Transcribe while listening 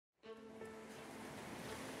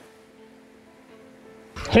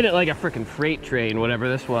Hit it like a freaking freight train, whatever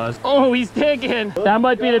this was. Oh, he's digging. That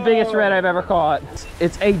might be the biggest red I've ever caught.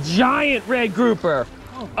 It's a giant red grouper.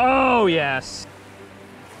 Oh, yes.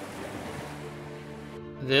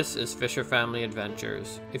 This is Fisher Family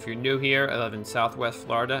Adventures. If you're new here, I live in Southwest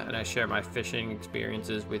Florida and I share my fishing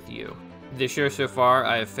experiences with you. This year so far,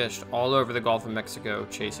 I have fished all over the Gulf of Mexico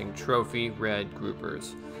chasing trophy red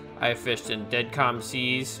groupers. I have fished in dead calm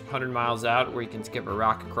seas, 100 miles out, where you can skip a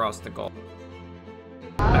rock across the Gulf.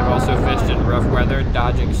 I've also fished in rough weather,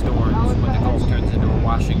 dodging storms when the Gulf turns into a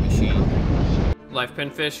washing machine. Live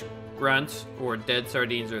pinfish, grunts, or dead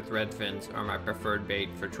sardines or thread fins are my preferred bait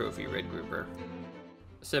for trophy red grouper.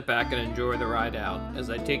 Sit back and enjoy the ride out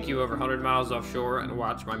as I take you over 100 miles offshore and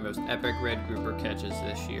watch my most epic red grouper catches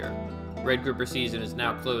this year. Red grouper season is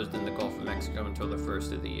now closed in the Gulf of Mexico until the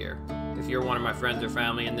first of the year. If you're one of my friends or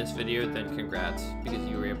family in this video, then congrats, because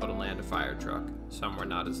you were able to land a fire truck. Some were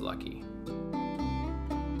not as lucky.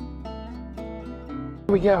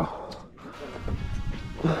 Here we go.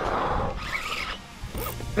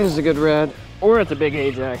 This is a good red, or it's a big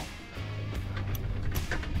AJ.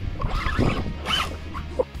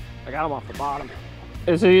 I got him off the bottom.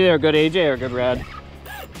 Is it either a good AJ or a good red?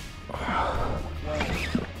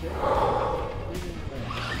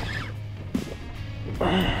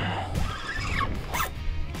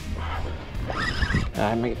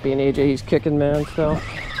 Might be an AJ, he's kicking, man, still.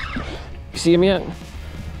 You see him yet?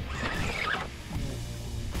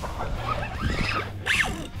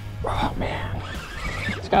 Oh, man.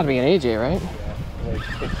 It's gotta be an AJ, right?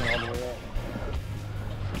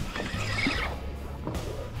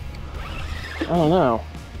 I don't know.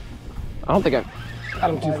 I don't think I got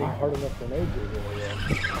him too far. Hard enough for an AJ,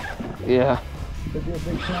 really. Yeah. Could be a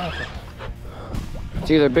big snapper.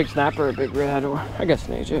 It's either a big snapper or a big red, or I guess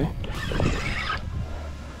an AJ.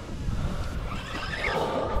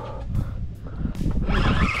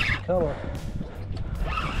 Color.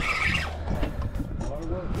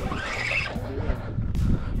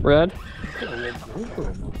 Red?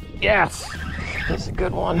 Yes! That's a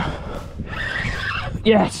good one.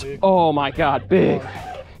 Yes! Oh my God, big!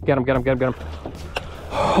 Get him, get him, get him, get him.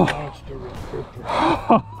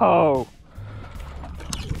 Oh!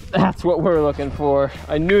 That's what we're looking for.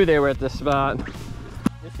 I knew they were at this spot.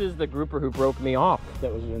 This is the grouper who broke me off.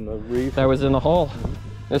 That was in the reef? That was in the hole.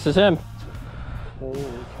 This is him.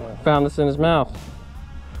 Found this in his mouth.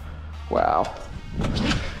 Wow.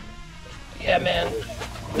 Yeah, man.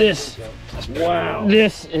 This, wow.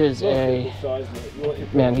 This is a,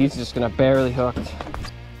 man, he's just gonna barely hooked.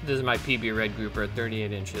 This is my PB red grouper at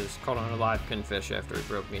 38 inches. Caught on a live pinfish after he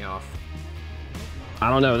broke me off.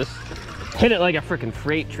 I don't know, this hit it like a freaking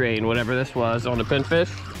freight train, whatever this was, on the pinfish.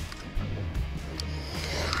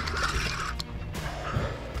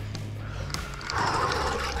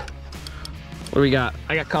 What do we got?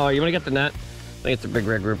 I got color. You want to get the net? I think it's a big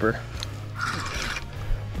red grouper.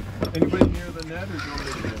 Anybody near the net, or do you want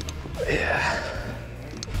me to get it? Yeah.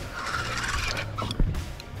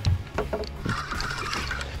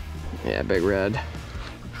 Yeah, big red.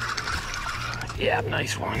 Yeah,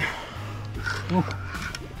 nice one.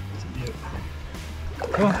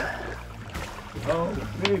 Oh,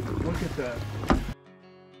 babe, look at that.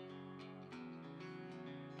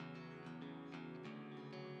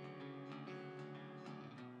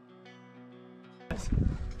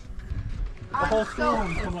 The whole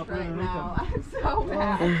storm come up right now. I'm so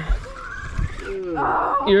mad.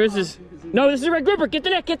 Oh. Yours is, no, this is a red grouper. Get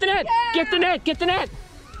the net, get the net, yeah. Get the net, get the net.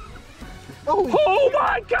 Oh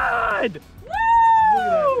my God!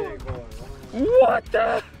 Woo! What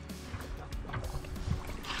the?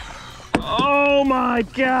 Oh my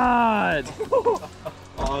God!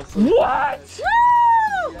 Awesome. What?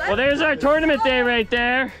 Woo! Well, there's our tournament day right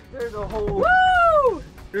there. There's a whole. Woo!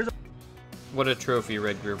 What a trophy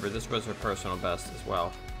red grouper. This was her personal best as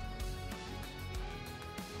well.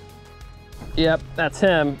 Yep, that's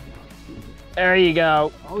him. There you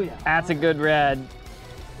go. Oh yeah. That's a good red.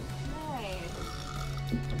 Nice.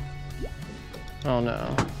 Oh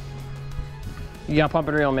no. You gotta pump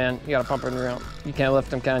and reel, man. You gotta pump and reel. You can't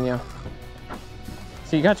lift him, can you?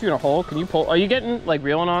 So you got you in a hole. Can you pull? Are you getting like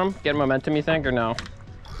reeling on him? Getting momentum, you think, or no?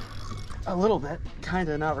 A little bit.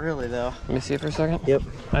 Kinda, not really though. Let me see it for a second. Yep.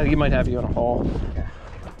 I think he might have you in a hole. Okay.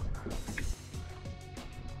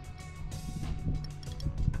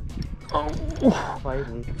 Oh.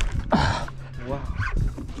 Fighting. Wow.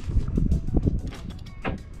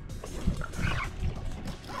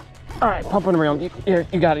 All right, pump and reel. You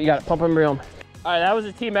got it, you got it. Pump and reel. All right, that was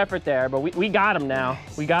a team effort there, but we got him now.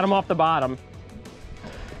 We got him off the bottom.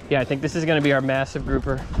 Yeah, I think this is gonna be our massive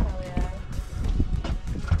grouper. Oh, yeah.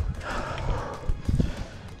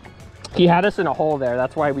 He had us in a hole there.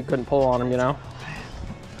 That's why we couldn't pull on him, you know?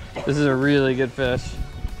 This is a really good fish.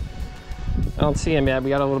 I don't see him yet.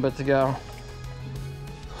 We got a little bit to go.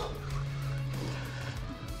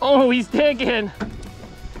 Oh, he's digging.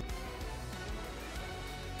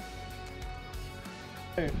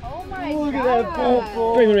 Oh my Look god. at that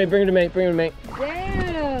bull. Bring him to me, bring him to me, bring him to me.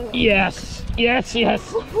 Damn. Yes, yes,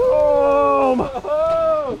 yes. Boom.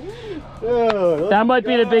 Oh, That might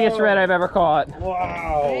be the biggest red I've ever caught.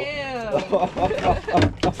 wow. Damn.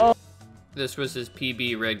 This was his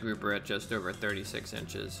PB red grouper at just over 36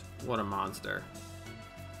 inches. What a monster.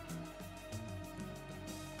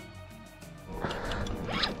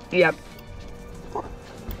 Yep.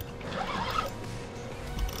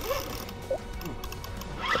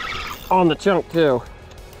 On the chunk too.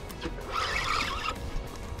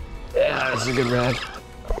 Yeah, this is a good red.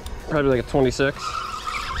 Probably like a 26.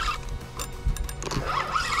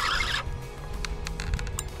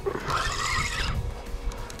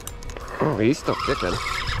 Oh, he's still kicking.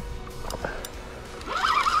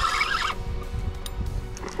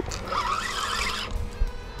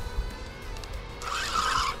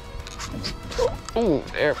 Oh,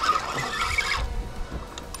 there we go.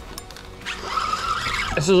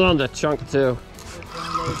 This is on the chunk too.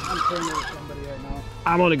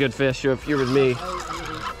 I'm on a good fish, so if you're with me.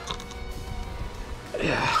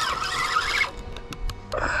 Yeah.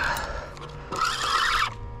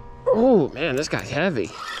 Oh man, this guy's heavy.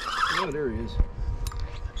 Oh, there he is.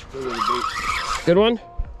 Good one?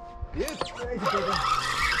 Yeah,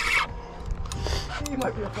 he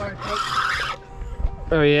might be a fire truck.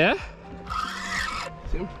 Oh yeah?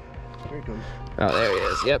 See him? There he comes. Oh, there he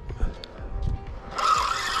is, yep.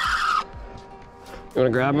 You wanna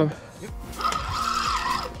grab him? Yep.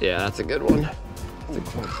 Yeah, that's a good one.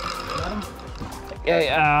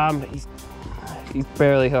 Yeah, he's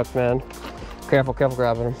barely hooked, man. Careful, careful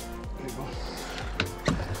grabbing him. There you go.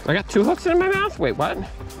 I got 2 hooks in my mouth? Wait, what?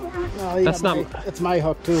 No, That's not. That's my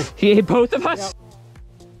hook too. He ate both of us?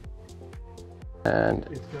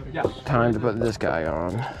 And Yeah. time to put this guy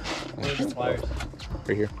on. Right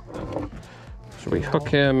here. So we hook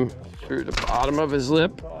him through the bottom of his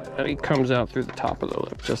lip, and he comes out through the top of the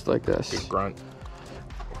lip, just like this. Grunt.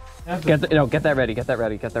 Get that ready, get that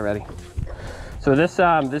ready, get that ready. So this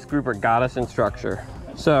this grouper got us in structure.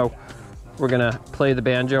 So we're gonna play the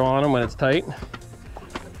banjo on him when it's tight,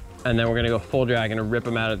 and then we're gonna go full drag and rip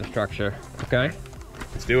him out of the structure, okay?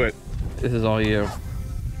 Let's do it. This is all you.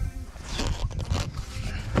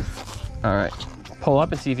 All right, pull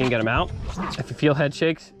up and see if you can get him out. If you feel head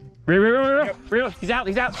shakes, reel. He's out,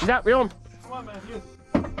 reel him. Come on, Matthew.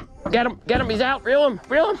 Get him, he's out, reel him.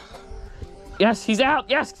 Yes, he's out,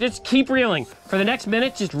 yes, just keep reeling. For the next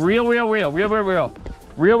minute, just reel. Reel.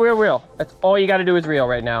 That's all you gotta do is reel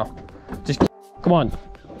right now. Just, come on.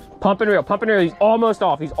 Pump and reel, he's almost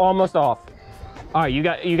off. All right, you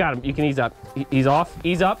got him, you can ease up. He's off,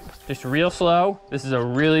 ease up, just real slow. This is a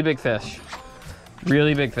really big fish. Is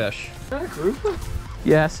that a grouper?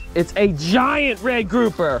 Yes, it's a giant red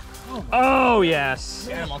grouper. Oh yes.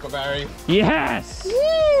 Damn, Uncle Barry. Yes.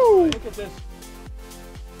 Woo! Look at this.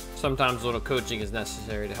 Sometimes a little coaching is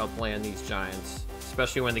necessary to help land these giants,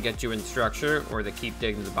 especially when they get you in structure or they keep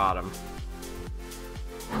digging to the bottom.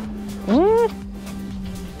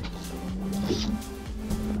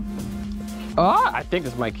 Oh, I think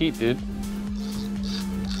this might keep, dude.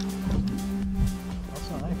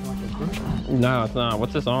 That's not like a grouper. No, it's not.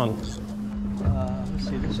 What's this on? Let's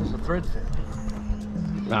see, this is a threadfin.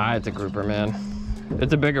 Nah, it's a grouper, man.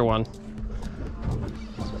 It's a bigger one.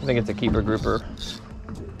 I think it's a keeper grouper.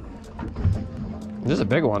 This is a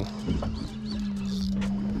big one.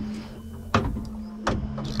 For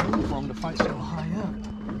him to fight so high up.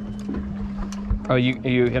 Oh,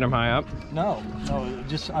 you hit him high up? No,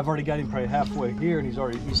 just I've already got him probably halfway here, and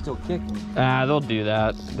he's still kicking. Ah, they'll do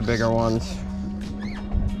that. The bigger ones.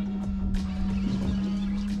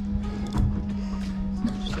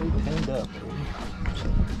 Stay pinned up.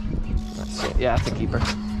 Yeah, it's a keeper.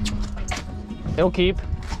 He'll keep.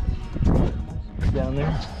 Down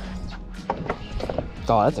there.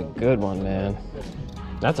 Oh, that's a good one, man.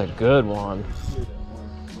 That's a good one.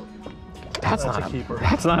 That's not a keeper.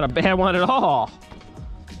 That's not a bad one at all.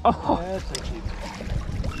 Oh, That's a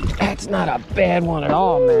keeper. that's not a bad one at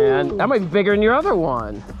all, man. That might be bigger than your other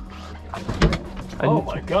one. Oh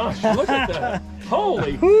my gosh, look at that.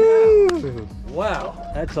 Holy. Wow.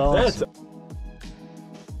 That's awesome.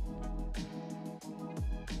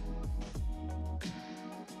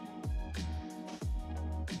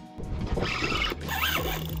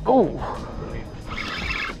 Oh.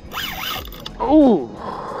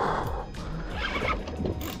 Oh.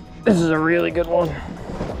 This is a really good one.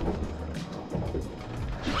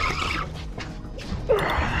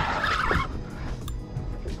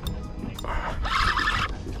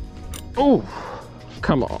 Oh,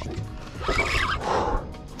 come on.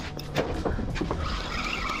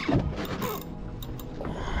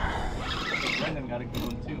 Brendan got a good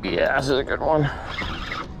one too. Yeah, this is a good one.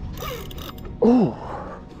 Oh.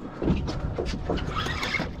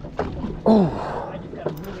 Oh. I just got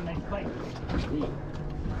a really nice bite.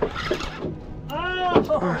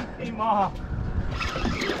 Oh, he came off.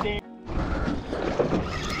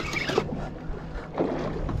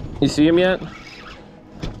 You see him yet?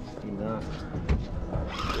 No.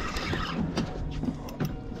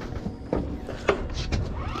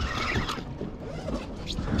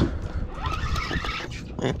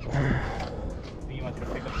 You want to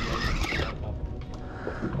pick up the other.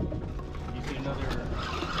 You see another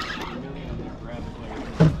million of their grab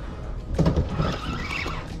players.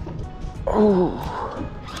 Oh.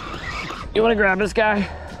 You want to grab this guy?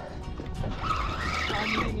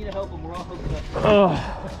 You need to help him. We're all hooked up. Oh.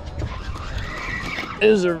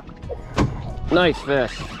 This is a nice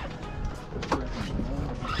fish.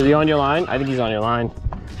 Is he on your line? I think he's on your line.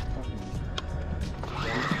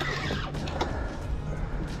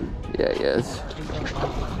 Yeah, he is.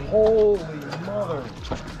 Holy mother.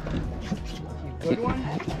 Good one?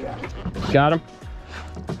 Got him?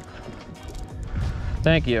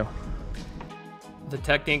 Thank you. The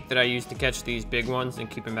technique that I use to catch these big ones and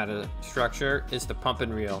keep them out of the structure is to pump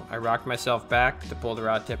and reel. I rock myself back to pull the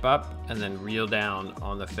rod tip up and then reel down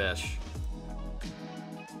on the fish.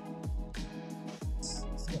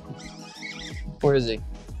 Where is he?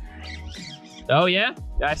 Oh yeah?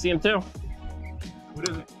 Yeah, I see him too. What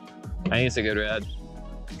is it? I think it's a good red.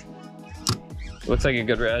 Looks like a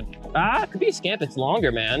good red. Ah, it could be a scamp. It's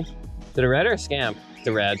longer, man. Is it a red or a scamp? It's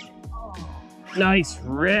a red. Nice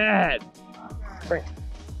red.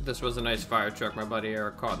 This was a nice fire truck my buddy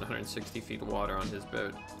Eric caught in 160 feet of water on his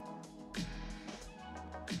boat.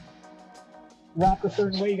 Wrap a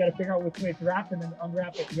certain way, you gotta figure out which way it's wrapped and then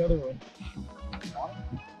unwrap it the other way.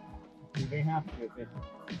 You may have to,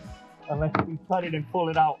 unless you cut it and pull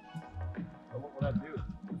it out. What would I do?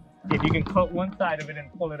 If you can cut one side of it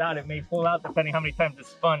and pull it out, it may pull out depending how many times it's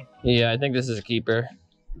spun. Yeah, I think this is a keeper.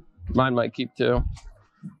 Mine might keep too.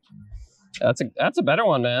 That's a better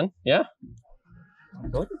one, man. Yeah. I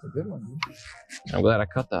thought it's a good one, dude. I'm glad I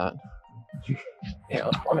cut that. Yeah,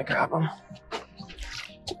 let me grab him.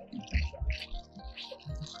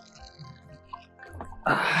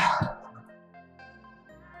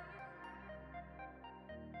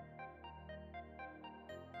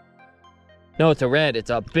 No, it's a red. It's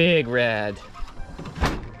a big red.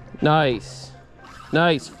 Nice.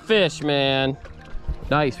 Nice fish, man.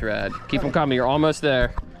 Nice red. Keep them coming. You're almost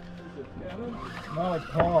there. No, it's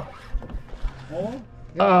Paul.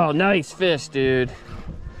 Oh, nice fish, dude.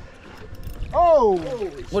 Oh!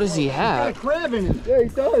 What does he have? Crab in it. Yeah, he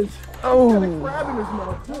does. Oh. Crab in his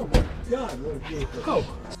mouth too. God, what a beautiful.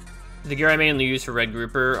 Oh. The gear I mainly use for red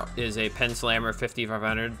grouper is a Penn Slammer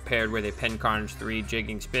 5500 paired with a Penn Carnage 3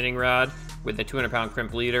 jigging spinning rod with a 200-pound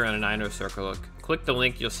crimp leader and a 9/0 circle hook. Click the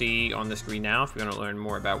link you'll see on the screen now if you want to learn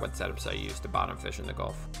more about what setups I use to bottom fish in the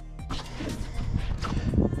Gulf.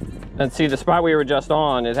 And see, the spot we were just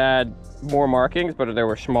on, it had more markings, but there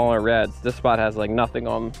were smaller reds. This spot has like nothing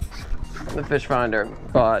on the fish finder,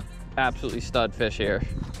 but absolutely stud fish here.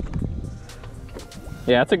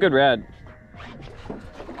 Yeah, it's a good red.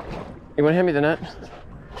 You want to hit me the net?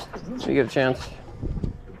 So you get a chance.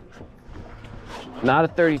 Not a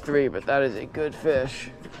 33, but that is a good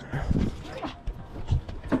fish.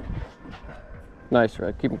 Nice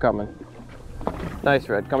red, keep them coming. Nice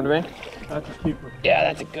red, coming to me? That's a keeper. Yeah,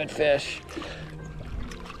 that's a good fish.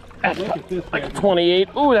 That's Look at this like a baby. 28.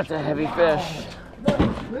 Ooh, that's a heavy fish.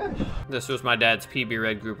 This was my dad's PB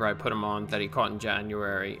red grouper I put him on that he caught in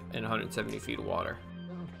January in 170 feet of water.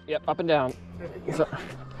 Yep, up and down. So,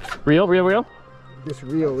 reel, reel, reel. This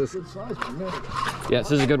reel is good size for me. Yes,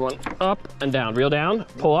 this is a good one. Up and down, reel down,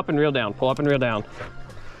 pull up and reel down, pull up and reel down.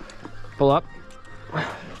 Pull up.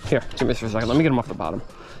 Here, give me this for a second. Let me get him off the bottom.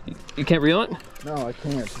 You can't reel it? No, I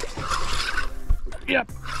can't.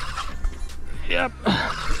 Yep. Yep.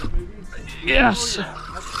 Yes.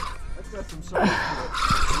 That's got some size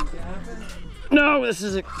to it. No, this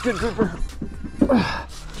is a good grouper.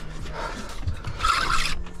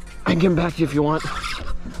 I can give him back to you if you want.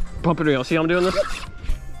 Pump and reel. See how I'm doing this?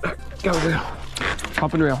 Go, reel.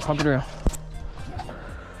 Pump and reel, pump and reel.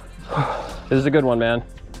 This is a good one, man.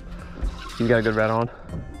 He's got a good red on.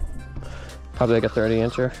 Probably like a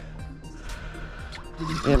 30-incher.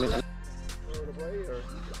 Yeah,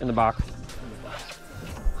 in the box.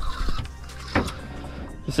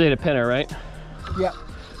 You say the pinner, right? Yeah.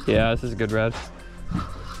 Yeah, this is a good red.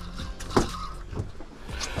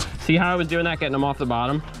 See, See how I was doing that, getting them off the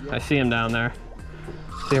bottom? I see him down there.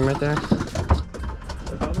 See him right there?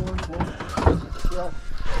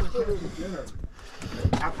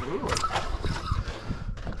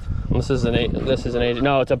 This is an eight.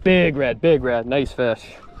 No, it's a big red, nice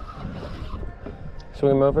fish.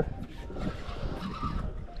 Swim over.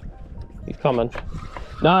 He's coming.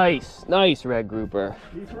 Nice red grouper.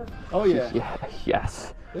 Oh yeah. Yeah,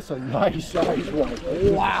 yes. It's a nice size one.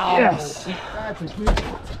 Wow. Yes. That's a good.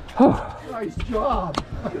 Nice job.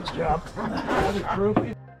 Good job.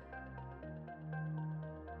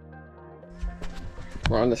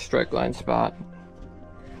 We're on the strike line spot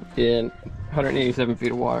in 187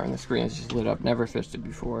 feet of water, and the screen is just lit up. Never fished it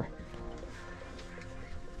before.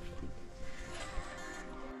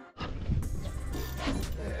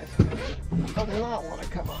 I do not want to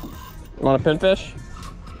come up. Want a pinfish?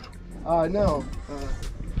 No.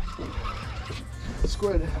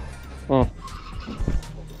 Squid. Oh.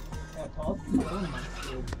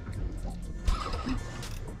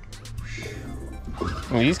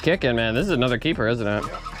 Well, he's kicking, man. This is another keeper, isn't it?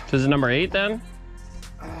 This is number 8 then?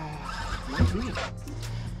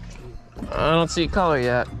 I don't see color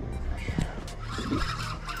yet.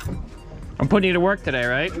 I'm putting you to work today,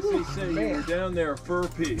 right? They say you were down there for a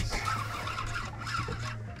piece.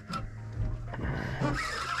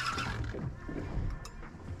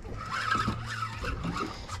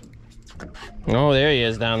 Oh, there he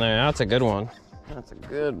is down there. That's a good one. That's a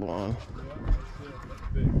good one.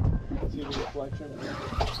 See the reflection?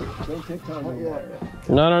 Don't take time to look.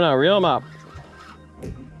 No. Reel him up.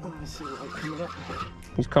 I see light coming up.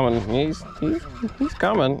 He's coming. He's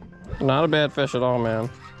coming. Not a bad fish at all, man.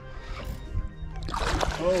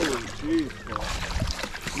 Oh, jeez.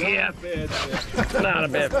 Yeah. Bad fish. Not a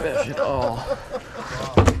bad fish at all.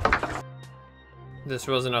 This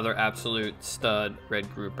was another absolute stud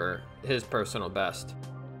red grouper, his personal best.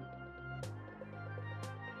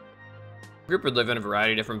 Grouper live in a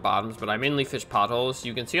variety of different bottoms, but I mainly fish potholes.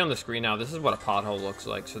 You can see on the screen now, this is what a pothole looks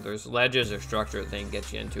like. So there's ledges or structure that they can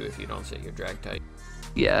get you into if you don't set your drag tight.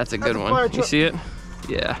 Yeah, that's a good one. You see it?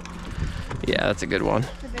 Yeah. Yeah, that's a good one.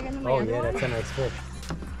 Oh yeah, that's a nice fish.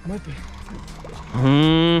 Might be.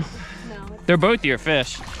 No. They're both your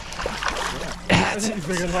fish. I think he's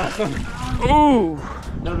bigger than last one. Ooh!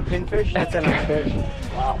 Another pinfish? That's a nice fish.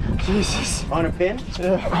 Wow. Jesus. On a pin?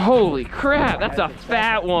 Yeah. Holy crap, that's a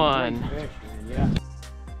fat one. Yeah.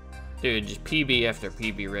 Dude, just PB after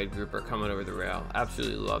PB red grouper coming over the rail.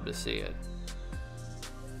 Absolutely love to see it.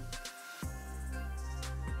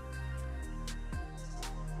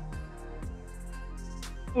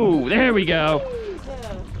 Ooh, there we go.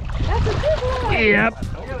 That's a big one. Yep.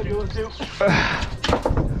 I gotta do it too.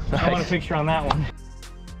 I want a picture on that one.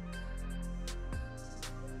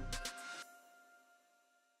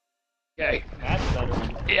 Okay. That's a better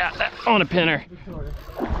one. Yeah, that, on a pinner. Oh,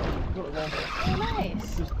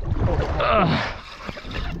 nice.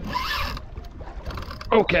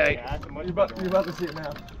 Okay. Yeah, that's a much You're about to see it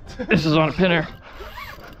now. This is on a pinner.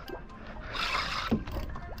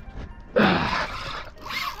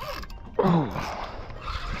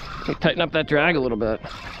 Tighten up that drag a little bit.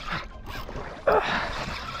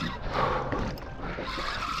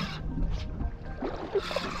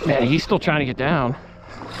 Man, he's still trying to get down.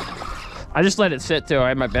 I just let it sit too. I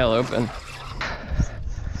had my bail open.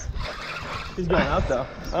 He's going out though.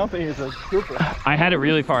 I don't think he's a grouper. I had it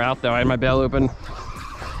really far out though. I had my bail open.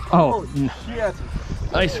 Oh, Shit.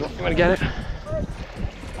 nice one. You want to get it?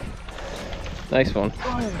 Nice one.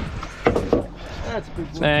 That's a big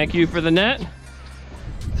one. Thank you for the net.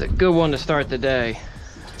 It's a good one to start the day.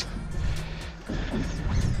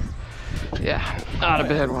 Yeah, not a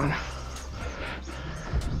bad one.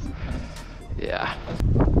 Yeah.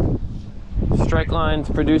 Strike line's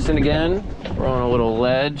producing again. We're on a little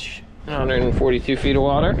ledge, 142 feet of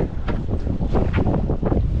water.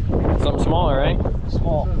 Something smaller, right?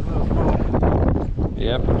 Small.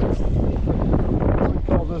 Yep. We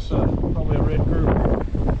call this probably a red grouper.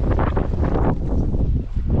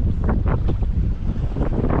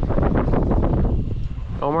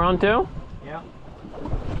 Oh, we're on two? Yeah.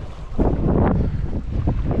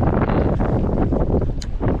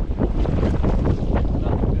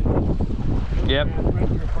 Yep.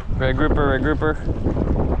 Red grouper, red grouper.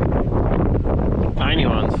 Tiny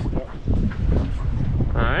ones.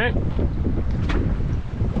 All right.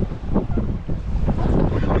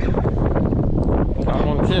 Got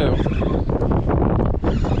one too.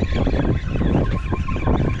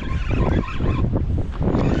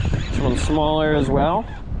 This one's smaller as well.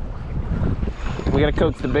 We gotta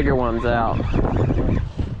coax the bigger ones out.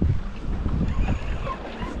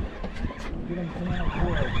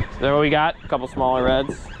 Is that what we got? A couple smaller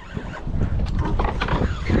reds.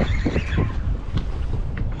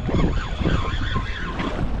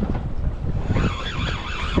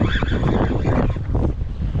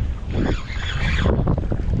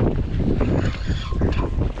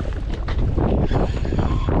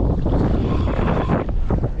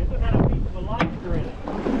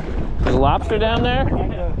 lobster down there?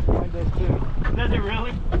 Mine does too. Does it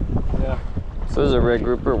really? Yeah. So this is a red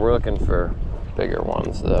grouper. We're looking for bigger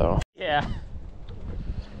ones though. Yeah.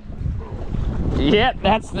 Yep,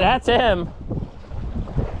 that's him.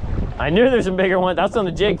 I knew there's some bigger ones. That's on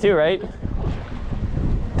the jig too, right?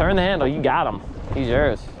 Turn the handle. You got him. He's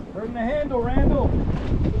yours. Turn the handle, Randall.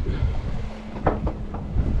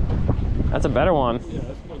 That's a better one. Yeah,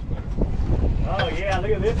 that's much better. Oh yeah,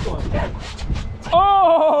 look at this one.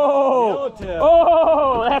 Oh! Yellowtail.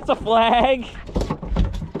 Oh, that's a flag.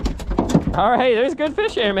 All right, there's good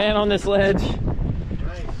fish here, man, on this ledge.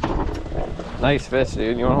 Nice fish,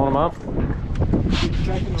 dude. You want to hold him up? Keep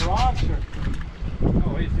checking the rocks, or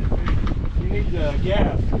Oh, he's just big. you need the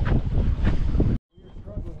gas. You're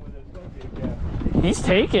struggling with it. It's gonna be a gas. He's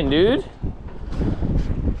taken, dude.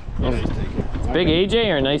 Yeah, he's taking. It's big AJ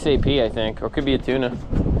or a nice AP, I think, or could be a tuna.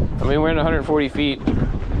 I mean, we're in 140 feet.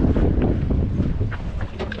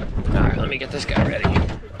 All right, let me get this guy ready.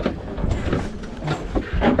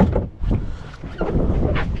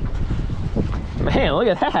 Man, look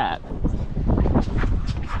at that.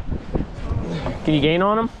 Can you gain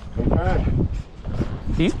on him? Okay.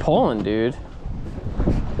 He's pulling, dude.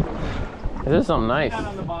 This is something nice. Down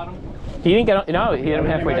on the bottom. He didn't get on, no, he hit him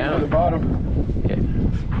halfway On the down. bottom. Yeah.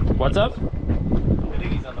 What's up? I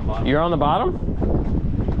think he's on the bottom. You're on the bottom?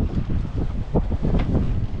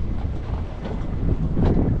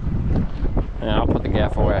 Yeah, I'll put the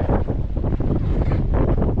gaff away.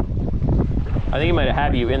 I think he might have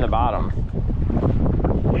had you in the bottom.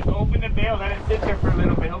 Just open the bail, let it sit there for a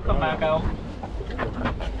little bit. He'll come back out.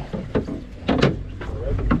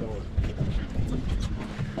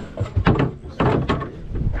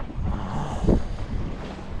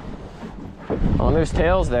 Well, there's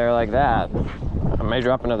tails there like that. I may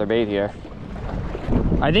drop another bait here.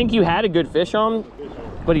 I think you had a good fish on,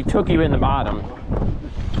 but he took you in the bottom.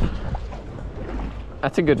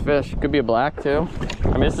 That's a good fish. Could be a black too.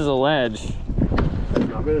 I mean, this is a ledge.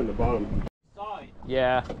 I've been in the bottom.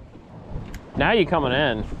 Yeah. Now you're coming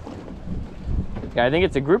in. Yeah, I think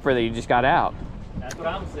it's a grouper that you just got out. That's what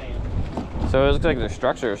I'm saying. So it looks like there's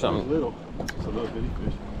structure or something. Little. It's a little bitty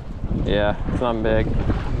fish. Yeah, it's not big.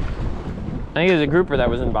 I think there's a grouper that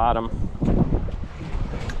was in bottom.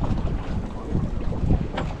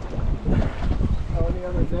 Oh, the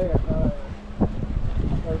other day I thought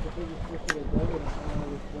that was the biggest fish of the day, and I thought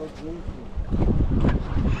it was so blue.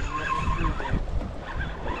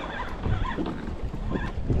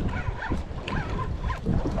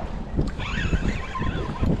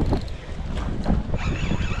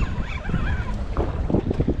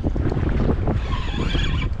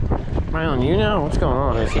 Am I on you now? What's going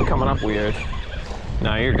on? Is he coming up weird?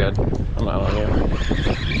 No, you're good. I'm not on you.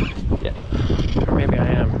 Yeah. Or maybe I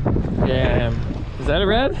am. Yeah, I am. Is that a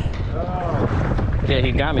red? Oh. Yeah,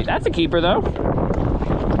 he got me. That's a keeper though.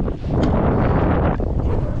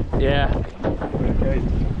 Yeah. Okay.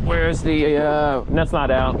 Where's the, net's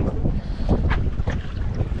not out.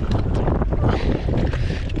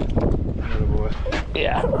 Boy.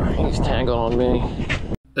 Yeah, he's tangled on me.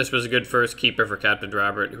 This was a good first keeper for Captain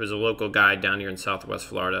Robert, who is a local guide down here in Southwest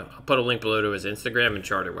Florida. I'll put a link below to his Instagram and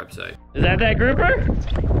charter website. Is that grouper?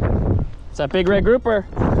 It's that big red grouper.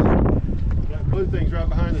 That blue thing's right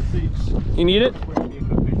behind the seats. You need it?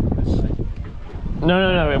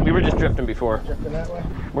 No. We were just drifting before. Drifting that way?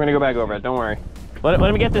 We're gonna go back over it. Don't worry. Let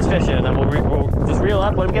him get this fish in, and then we'll just reel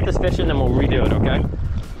up. Let him get this fish in, then we'll redo it. Okay?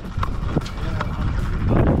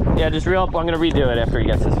 Yeah, just reel up. I'm gonna redo it after he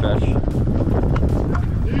gets his fish.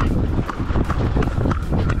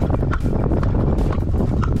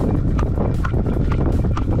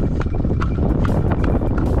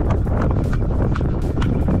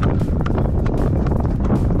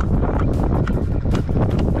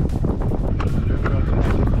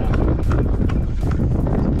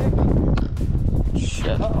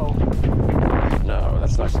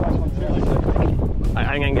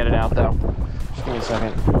 I'm gonna get it out though. Just give me a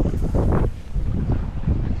second.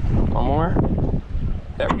 One more.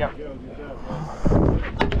 There we go.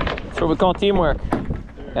 That's what we call teamwork.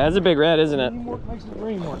 That's a big red, isn't it? Teamwork makes the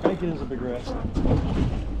dream work. I think it is a big red.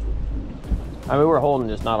 I mean, we're holding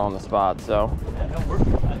just not on the spot, so. Yeah, no,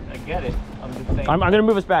 I get it. I'm just saying. I'm gonna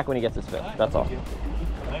move us back when he gets his fish. That's all.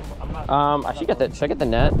 I'm not. I should get that. Should I get the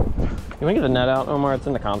net? You wanna get the net out, Omar? It's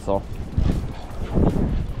in the console.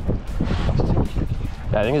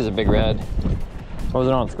 Yeah, I think this is a big red. What was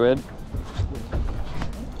it on, squid?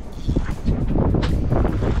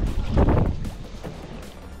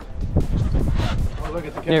 Oh, look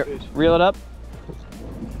at the Here, catfish. reel it up.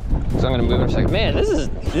 So I'm gonna move in a second. Man,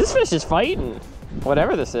 this fish is fighting.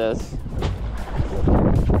 Whatever this is.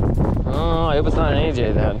 Oh, it was not an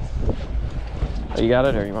AJ then. Oh, you got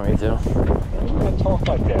it, or you want me to? I'm gonna talk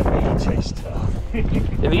like that, man. Chase tough.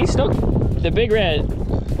 If he's still the big red.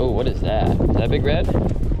 Oh, what is that? Is that big red?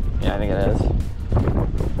 Yeah, I think it is.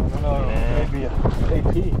 No, maybe a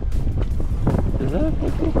AP. Is that? I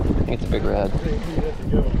think it's a big red.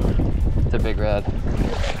 It's a big red.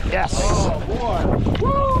 Yes. Oh boy!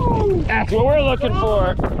 Woo! That's what we're looking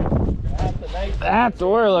for. That's what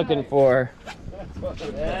we're looking for.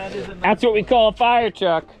 That's what we call a fire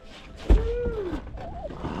truck.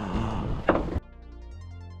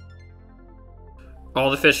 All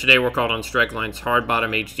the fish today were caught on Strike Line's Hard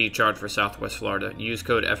Bottom HD chart for Southwest Florida. Use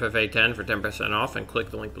code FFA10 for 10% off and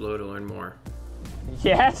click the link below to learn more.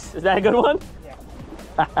 Yes? Is that a good one? Yeah.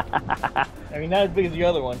 I mean, not as big as the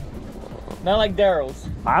other one. Not like Daryl's.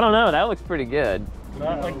 I don't know. That looks pretty good.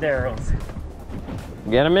 Not like Daryl's.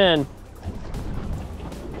 Get him in.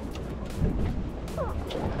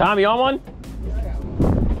 Tom, you on one?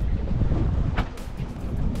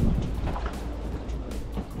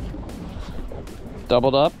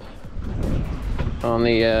 Doubled up on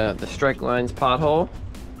the Strike Line's pothole.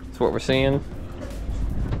 That's what we're seeing.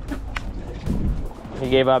 He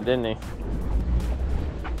gave up, didn't he?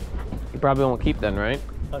 He probably won't keep then, right?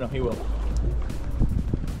 Oh no, he will.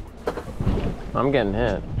 I'm getting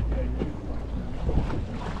hit.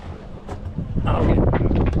 Okay.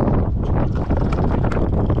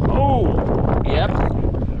 Oh, yep.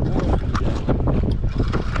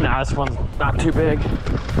 Nah, this one's not too big.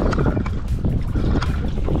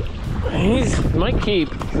 He might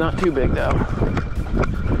keep. He's not too big though.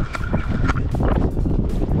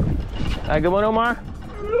 That a good one, Omar?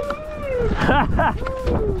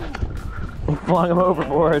 He flung him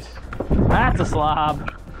overboard. That's a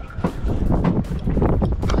slob.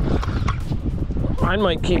 Mine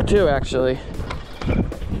might keep too, actually.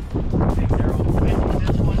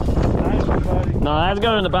 No, that's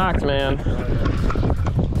going in the box, man.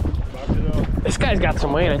 This guy's got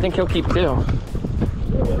some weight. I think he'll keep too.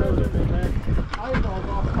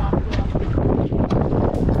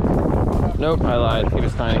 Nope, I lied. He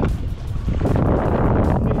was tiny.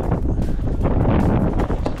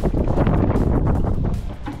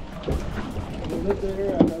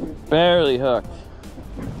 Barely hooked.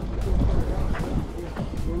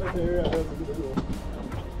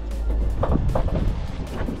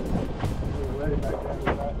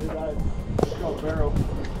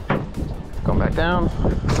 Going back down.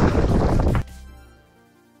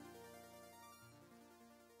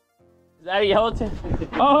 Is that a yellowtail?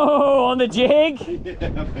 Oh, on the jig?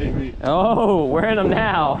 Yeah, baby. Oh, we're in them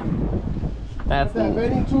now. That's that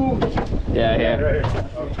bedding tool. Yeah, here.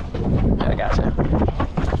 I gotcha.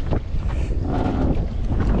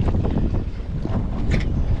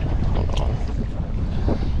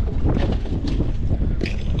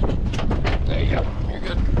 There you go. You're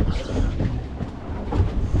good.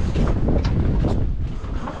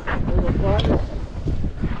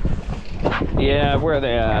 Yeah, where are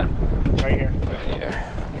they at? Right here. Right here.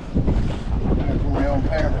 For my own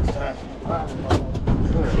parents' time.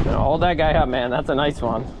 Hold that guy up, man. That's a nice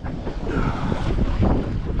one.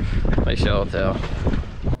 Nice yellowtail.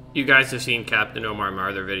 You guys have seen Captain Omar in my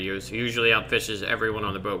other videos. He usually outfishes everyone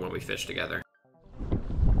on the boat when we fish together.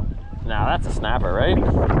 Now that's a snapper, right?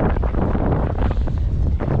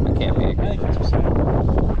 It can't be. I think it's a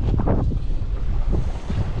snapper.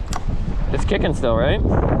 It's kicking still, right?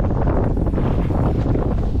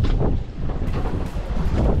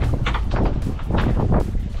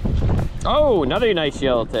 Oh, another nice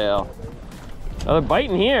yellowtail. Another bite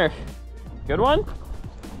in here. Good one?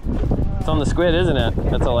 It's on the squid, isn't it?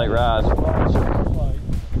 That's a light rod.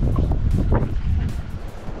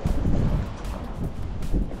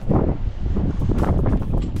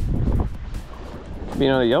 Could be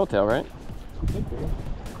another yellowtail, right? Could be.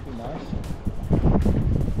 Be nice.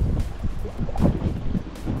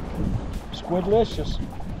 Squidlicious.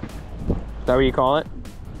 Is that what you call it?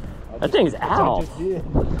 That thing's out. Just did.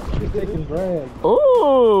 Just taking drag.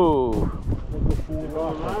 Ooh!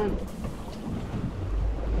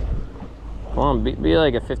 Come on, be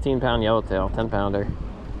like a 15-pound yellowtail, 10-pounder.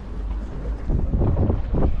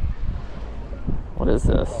 What is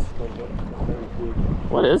this?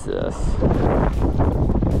 What is this?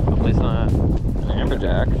 Hopefully it's not an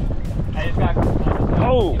amberjack. I just got.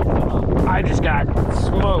 Oh! I just got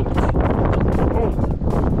smoked. Oh.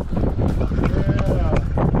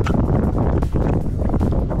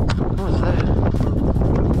 What is that?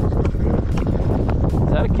 Is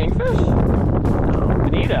that a kingfish? No,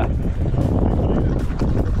 bonita.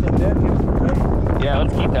 Yeah,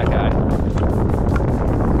 let's keep that guy.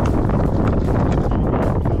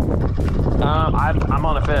 I'm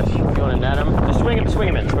on a fish. If you want to net him, just swing him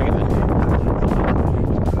in, swing him in.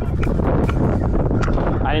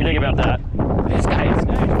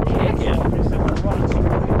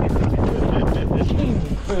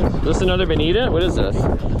 this another bonita? What is this?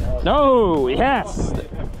 No, yes.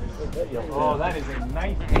 Oh, that is a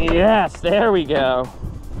nice. Yes, there we go.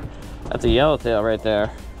 That's a yellowtail right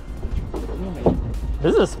there.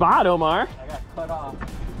 This is a spot, Omar. I got cut off.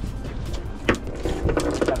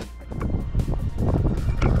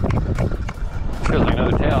 Feels like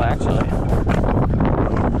another tail, actually.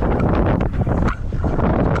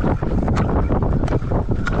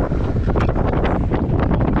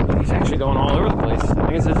 He's actually going all over the place. I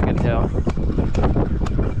think this is a good tail.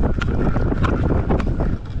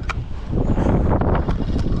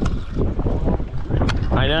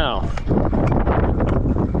 I know.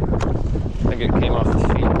 I think it came off his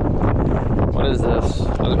feet. What is this?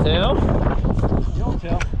 Another tail?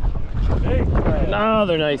 Yellowtail.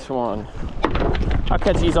 Another nice one. I'll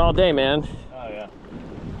catch these all day, man. Oh yeah.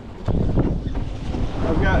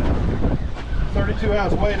 I've got 32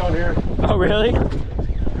 ounce weight on here. Oh, really?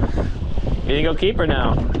 You think he'll keep or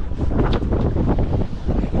no?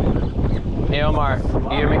 Hey, Omar, you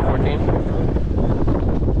hear me?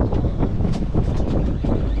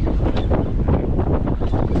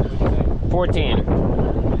 14?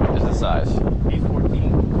 Is the size. He's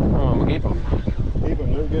 14. Oh, we'll keep them. Keep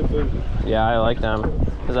them, they're good food. Yeah, I like them.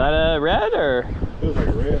 Is that a red or? Feels like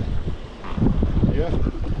a red. Yeah.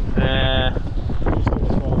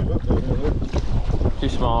 Too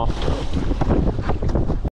small.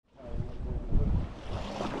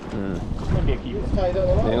 Gonna be a keeper. Tight up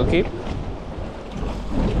a Think he'll keep?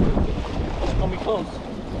 It's gonna be close.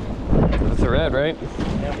 That's a red, right?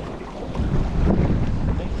 Yeah.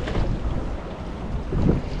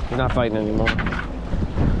 He's not fighting anymore.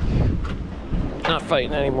 Not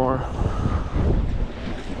fighting anymore.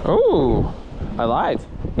 Oh, I lied.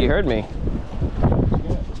 You heard me. I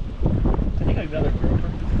think I got another grouper.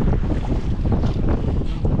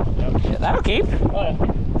 Yeah, that'll keep. Oh yeah.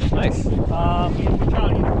 Nice. He's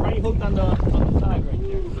right hooked on the side right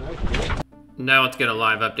there. Now let's get a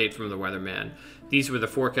live update from the weatherman. These were the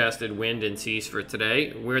forecasted wind and seas for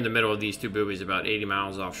today. We're in the middle of these two buoys about 80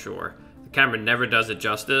 miles offshore. The camera never does it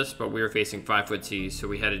justice, but we were facing 5-foot seas, so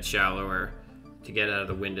we headed shallower to get out of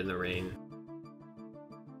the wind and the rain.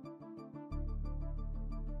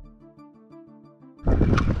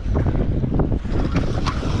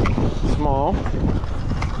 Small.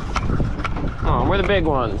 Oh, we're the big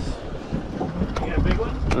ones. You got a big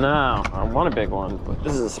one? No, I want a big one, but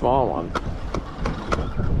this is a small one.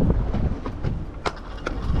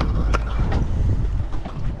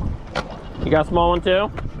 You got a small one too?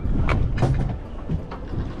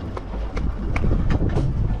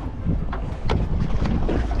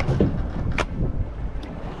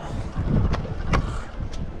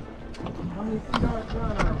 How many feet are it,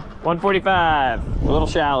 John? 145, a little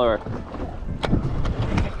shallower.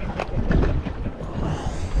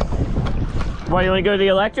 What, you want to go to the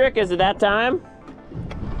electric? Is it that time?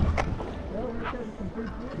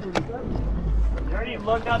 You already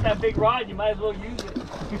lugged out that big rod, you might as well use it.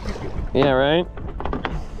 Yeah, right?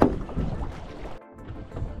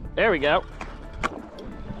 There we go.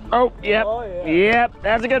 Oh, yep. Oh, yeah. Yep,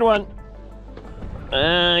 that's a good one.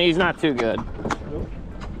 He's not too good.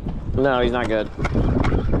 No, he's not good.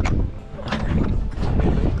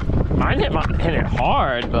 Mine hit it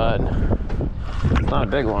hard, but it's not a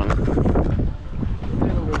big one.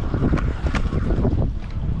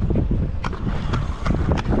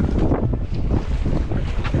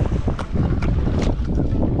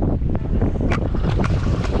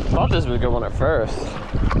 I thought this was a good one at first.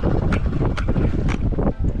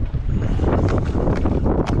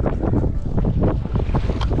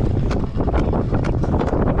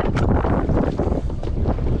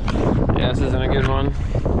 Yeah, this isn't a good one.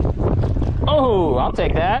 Oh, I'll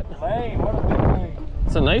take that. Lane, what a big lane.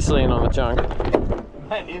 It's a nice lane on the chunk.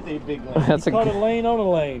 That is a big lane. That's a Caught a lane on a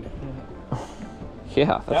lane.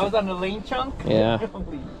 yeah. That was on the lane chunk? Yeah.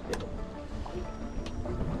 Holy shit.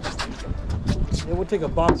 Yeah, we'll take a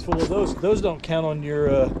box full of those. Those don't count on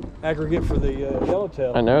your aggregate for the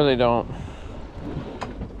yellowtail. I know they don't.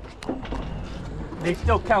 They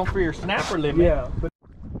still count for your snapper limit. Yeah, but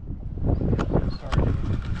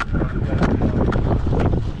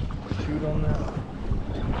shoot on that.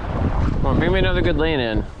 Come on, bring me another good lane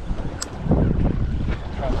in.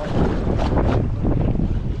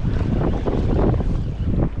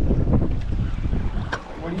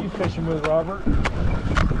 What are you fishing with, Robert?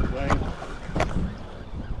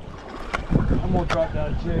 I'm gonna drop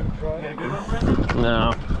down a jig. You got a good one, Brendan?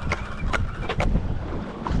 No.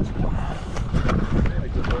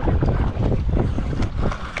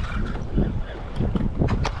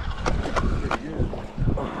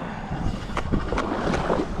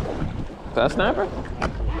 Is that a snapper?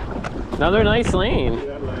 Another nice lane.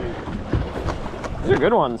 These are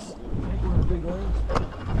good ones.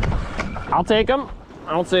 I'll take them.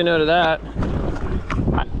 I don't say no to that.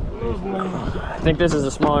 I think this is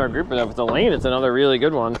a smaller grouper though. If it's a lane, it's another really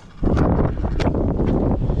good one.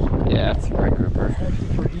 Yeah, it's a great grouper. Actually,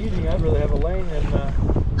 for eating, I'd rather have a lane than.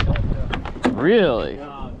 Really?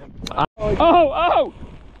 Oh!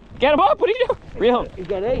 Get him up! What are you doing? Reel him. He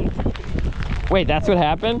got 8. Wait, that's what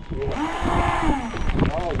happened?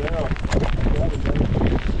 Oh, yeah.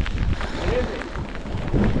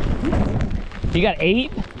 He got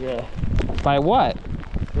 8? Yeah. By what?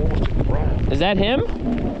 Is that him?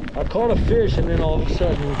 I caught a fish and then all of a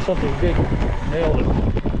sudden something big nailed it.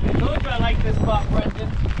 I told you I like this spot, Brendan.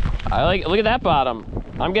 Look at that bottom.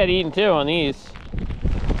 I'm getting eaten too on these.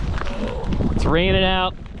 It's raining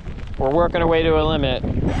out. We're working our way to a limit.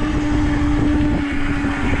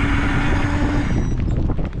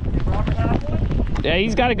 Yeah,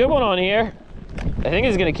 he's got a good one on here. I think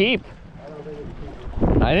he's gonna keep.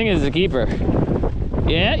 I think it's a keeper.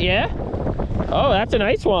 Yeah. Oh, that's a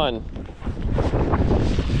nice one.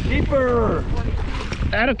 Keeper!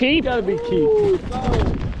 That'll keep. Gotta be keep.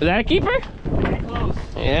 Is that a keeper? Pretty close.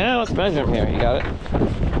 Yeah, let's measure him here. You got it.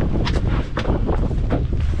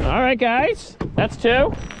 All right, guys. That's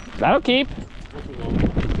 2. That'll keep.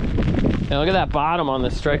 Yeah, look at that bottom on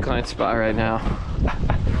the strike line spot right now.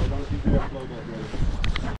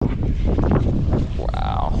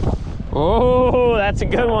 Wow. Oh, that's a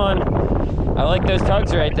good one. I like those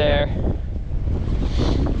tugs right there.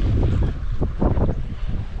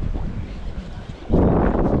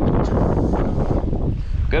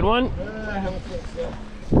 Good one?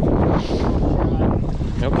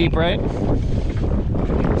 No keep, right?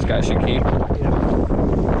 This guy should keep.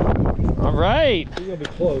 All right. You're gonna be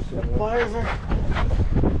close. There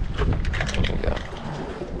you go.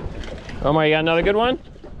 Omar, you got another good one?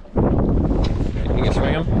 You can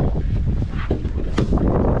swing him.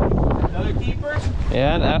 Another keeper?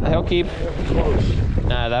 Yeah, he'll keep. Close.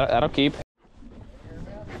 Nah, that'll keep.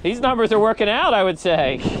 These numbers are working out, I would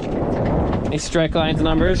say. These strike lines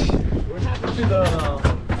numbers. What happened to the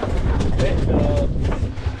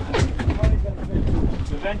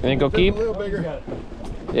You think he'll keep? A little bigger.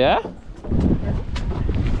 Yeah?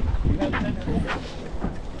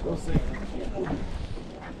 We'll see.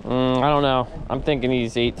 I don't know. I'm thinking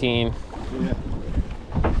he's 18. Yeah.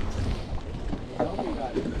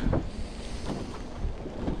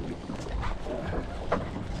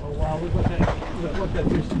 Oh wow, look what that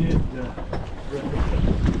fish did.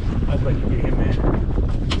 I'd like to get him in.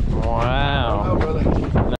 Wow. Oh, brother.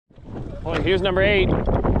 Oh, here's number 8.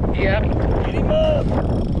 Yep. Get him up!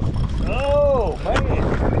 Oh man!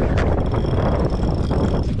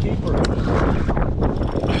 That's a keeper.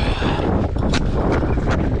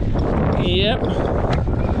 Yep.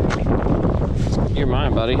 You're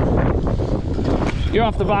mine, buddy. You're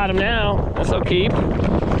off the bottom now. This'll keep.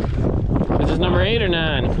 Is this number 8 or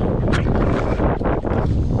 9?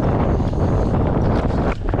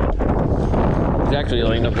 He's actually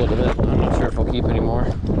lightened up a little bit. I'm not sure if he'll keep anymore.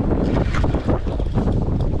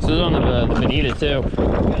 This is on the bonita too.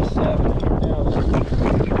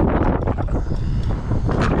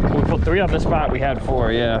 We put 3 on the spot. We had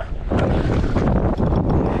 4, yeah. We've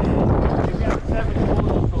got 7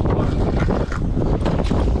 total so far.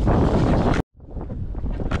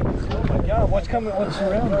 Oh my God! What's coming? What's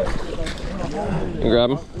around? You grab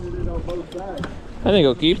him. I think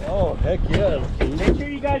he'll keep. Oh heck yeah! Make sure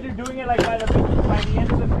you guys are doing it like by the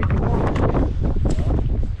end of the 54.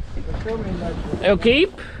 He'll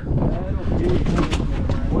keep.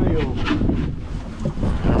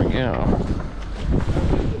 There we go.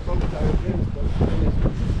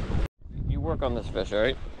 You work on this fish, all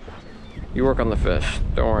right? You work on the fish.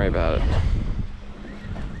 Don't worry about it.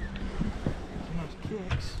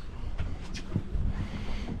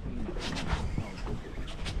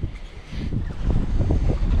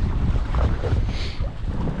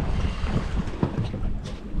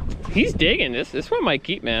 He's digging this. This one might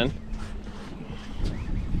keep, man.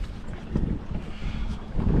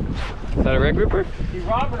 Is that a red grouper? See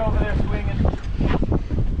Robert over there swinging.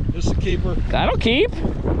 Just a keeper. That'll keep. Is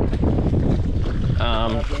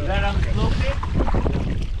that on the slow pitch?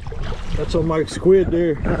 That's on my squid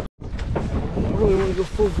there. I really want to go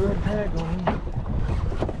full grub tag on him.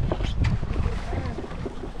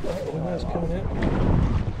 When that's coming in.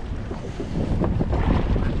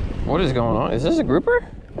 What is going on? Is this a grouper?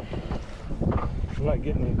 I'm not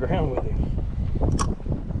getting the ground with him.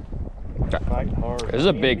 Fighting hard. This is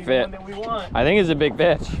a big fish. That we want. I think it's a big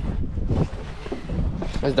fish.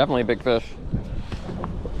 It's definitely a big fish.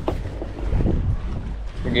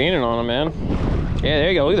 You're gaining on him, man. Yeah, there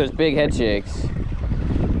you go. Look at those big head shakes.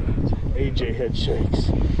 AJ head shakes.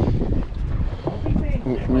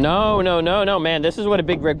 No, man. This is what a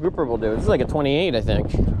big red grouper will do. This is like a 28, I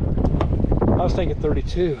think. I was thinking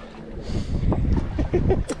 32.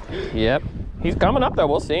 Yep. He's coming up, though.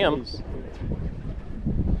 We'll see him.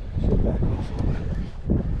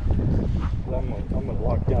 I'm gonna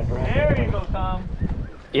lock down. There you go, Tom.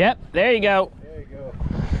 Yep, there you go. There you go.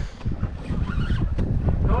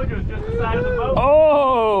 Told you it was just the side of the boat.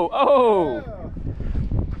 Oh!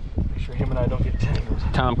 Make sure him and I don't get tangled.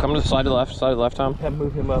 Tom, come to the side of the left. Side of the left, Tom. Have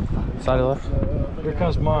move him up. Side of the left. Here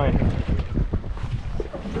comes mine.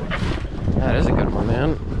 That is a good one,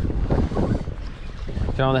 man.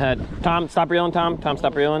 Throw on the head. Tom, stop reeling, Tom. Tom,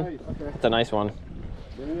 stop reeling. Okay. It's a nice one.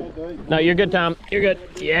 No, you're good, Tom. You're good.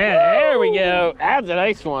 Yeah, there we go. That's a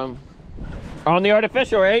nice one. On the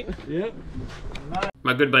artificial, right? Yep.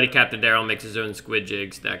 My good buddy Captain Daryl makes his own squid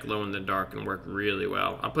jigs that glow in the dark and work really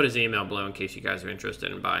well. I'll put his email below in case you guys are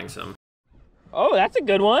interested in buying some. Oh, that's a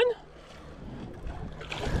good one.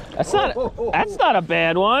 That's not a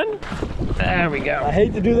bad one. There we go. I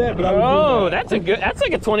hate to do that, but I would Oh, do that. that's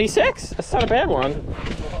like a 26. That's not a bad one.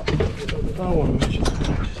 I want to mention.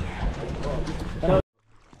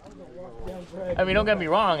 I mean, don't get me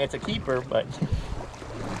wrong, it's a keeper, but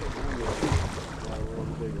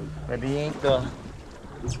he ain't the.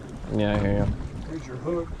 Yeah, I hear you. Here's your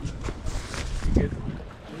hook.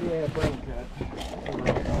 Yeah, brain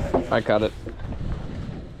cut. I cut it.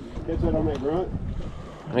 Catch that on that grunt?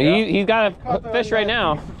 He's got a fish right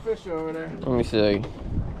now. Fish over there. Let me see.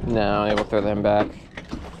 No, I will throw them back.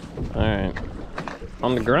 All right.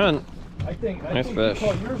 On the grunt. I think Nice you fish.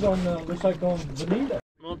 caught yours on looks like on Bonita.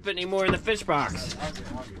 Won't fit any more in the fish box.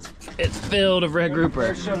 It's filled of red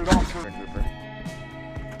grouper. Shut it off.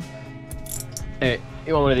 Hey,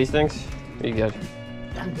 you want one of these things? You good?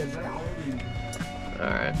 I'm good. All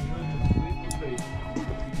right.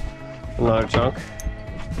 Another chunk.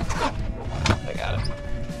 I got it.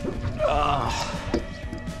 Oh.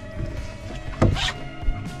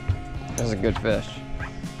 That's a good fish.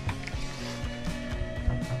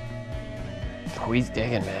 Oh, he's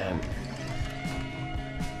digging, man.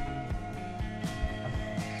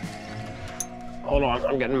 Hold on,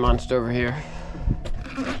 I'm getting munched over here.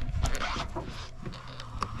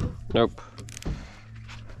 Nope.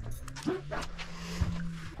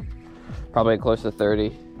 Probably close to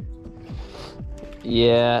 30.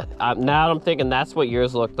 Yeah, now I'm thinking that's what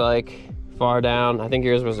yours looked like. Far down. I think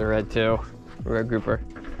yours was a red too. A red grouper.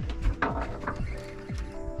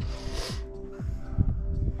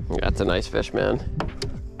 That's a nice fish, man.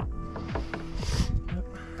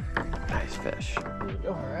 Nice fish.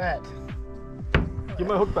 All right. Give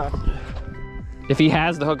my hook back. If he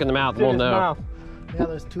has the hook in the mouth, we'll know. Yeah,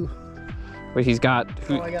 there's two. Wait, he's got.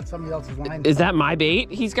 Oh, I got somebody else's line. Is that my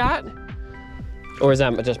bait he's got? Or is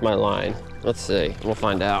that just my line? Let's see. We'll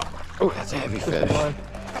find out. Oh, that's a heavy fish.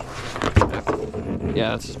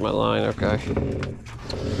 Yeah, that's just my line. Okay.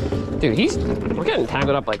 Dude, we're getting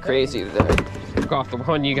tangled up like crazy today. Broke off the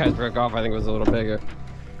one you guys broke off, I think was a little bigger.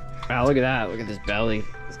 Wow, look at that. Look at this belly.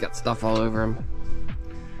 He's got stuff all over him.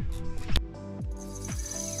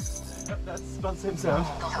 That's about the same sound.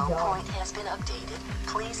 The home point has been updated.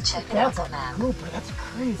 Please check it out That's the map. a grouper. That's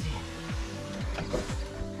crazy.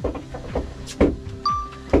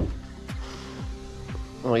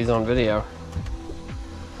 Well, he's on video.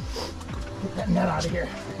 Get that net out of here.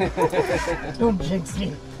 Don't jinx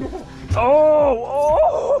me.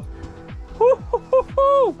 Oh!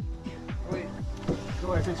 Oh! Wait.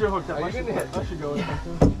 Go ahead. Since you're hooked up, I should go with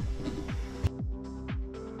something.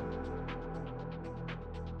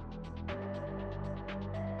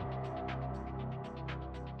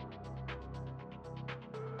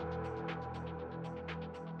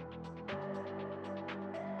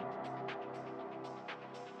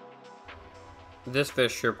 This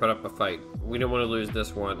fish sure put up a fight. We didn't want to lose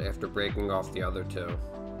this one after breaking off the other two.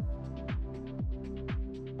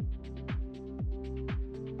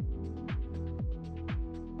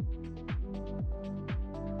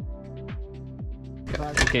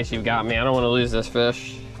 In case you've got me, I don't want to lose this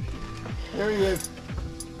fish. There he is.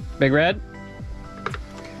 Big red?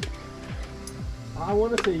 I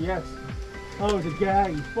want to say yes. Oh, it's a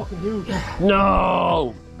gag. He's fucking huge.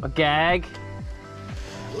 No! A gag?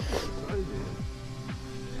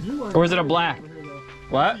 Or is it a black?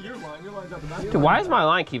 What? Your line's up the back. Dude, why does my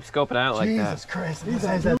line keep scoping out like that? Jesus Christ. These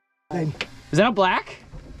guys that thing. Is that a black?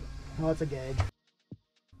 Oh, it's a gag.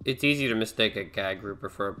 It's easy to mistake a gag grouper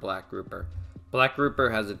for a black grouper. Black grouper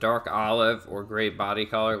has a dark olive or gray body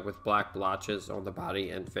color with black blotches on the body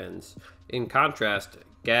and fins. In contrast,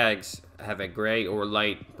 gags have a gray or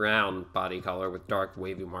light brown body color with dark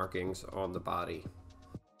wavy markings on the body.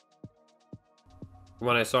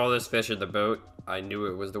 When I saw this fish in the boat, I knew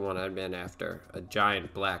it was the one I'd been after, a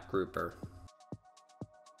giant black grouper.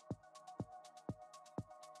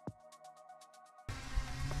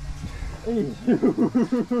 Now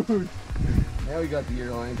we got the ear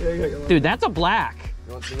line. Dude, that's a black.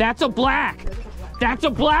 That's a black. That's a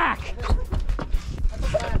black.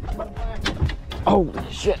 Oh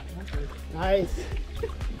shit. Nice.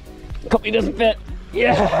 Company doesn't fit.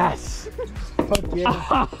 Yes.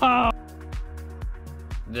 Yeah.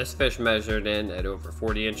 This fish measured in at over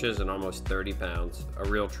 40 inches and almost 30 pounds. A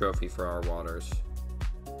real trophy for our waters.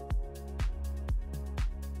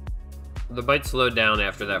 The bite slowed down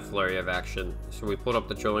after that flurry of action, so we pulled up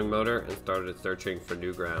the trolling motor and started searching for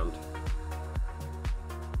new ground.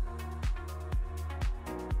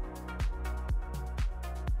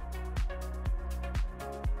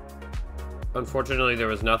 Unfortunately, there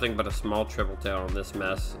was nothing but a small triple tail on this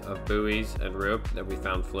mess of buoys and rope that we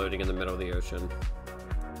found floating in the middle of the ocean.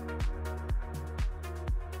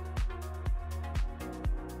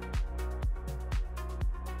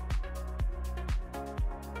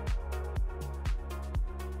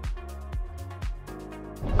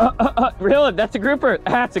 Reel him, that's a grouper.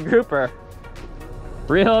 That's a grouper.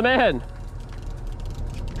 Reel him in.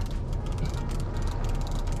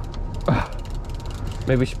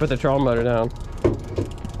 Maybe we should put the trolling motor down.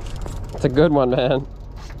 It's a good one, man.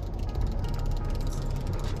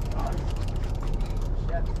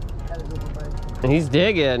 He's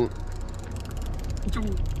digging.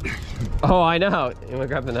 Oh, I know. You wanna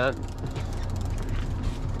grab the net?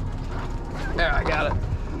 There, I got it.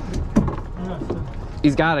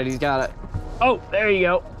 He's got it, he's got it. Oh, there you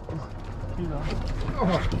go.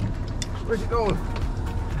 Oh, where's it going?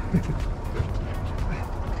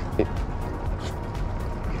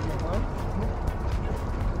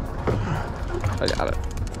 I got it.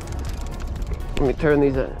 Let me turn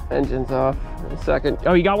these engines off in a second.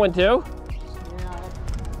 Oh, you got one too?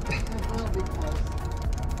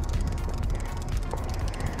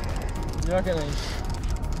 You're not gonna.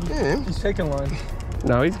 He's taking line.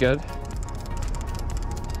 No, he's good.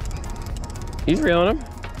 He's reeling him.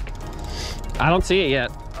 I don't see it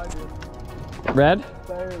yet. I do. Red?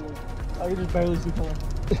 Barely. I can just barely see color.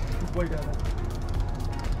 He's way down there.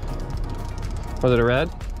 Was it a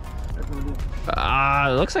red? That's what it is.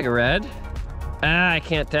 Ah, it looks like a red. Ah, I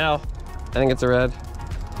can't tell. I think it's a red.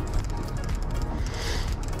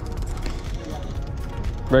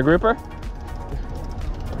 Red grouper? Oh,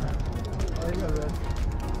 you got red.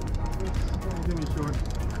 Give me a short.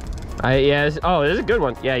 Yeah, oh, this is a good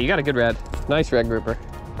one. Yeah, you got a good red. Nice red grouper.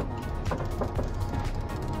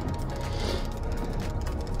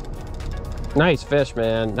 Nice fish,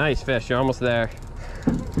 man. Nice fish. You're almost there.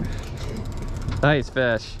 Nice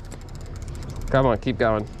fish. Come on, keep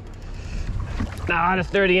going. Not a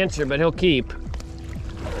 30-incher, but he'll keep.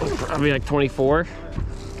 Probably like 24.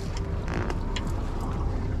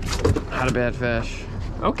 Not a bad fish.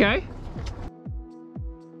 Okay.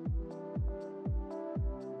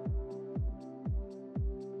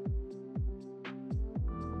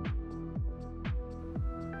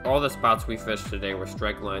 All the spots we fished today were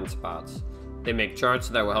strike line spots. They make charts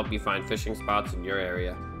that will help you find fishing spots in your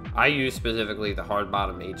area. I use specifically the Hard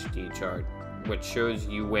Bottom HD chart, which shows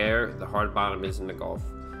you where the hard bottom is in the Gulf.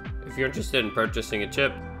 If you're interested in purchasing a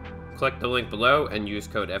chip, click the link below and use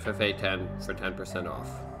code FFA10 for 10% off.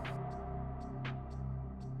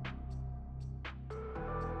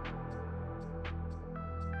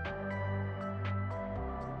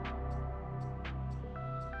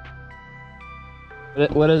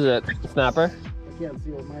 What is it? Snapper? I can't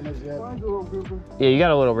see what mine is yet. Mine's a little grouper. Yeah, you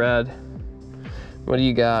got a little red. What do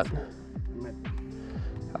you got?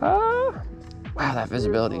 Wow, that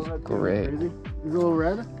visibility is great. Is it a little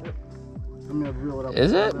red? I'm gonna reel it up.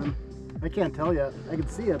 Is it? I can't tell yet. I can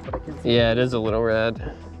see it, but I can't see Yeah, it is a little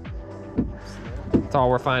red. That's all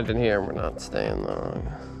we're finding here. We're not staying long.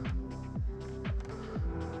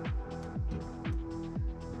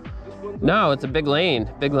 No, it's a big lane.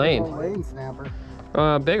 Big lane. Lane snapper.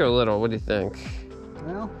 Big or little? What do you think?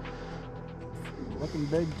 Well, looking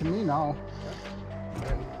big to me now.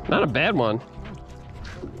 Not a bad one.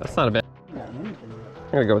 That's not a bad. I'm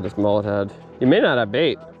gonna go with this mullet head. You may not have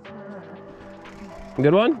bait.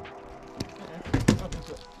 Good one?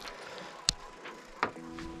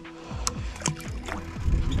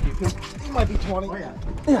 He might be 20. Oh, yeah.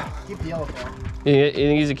 Yeah. Keep the yellow tail. You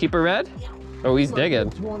think he's a keeper red? Oh, he's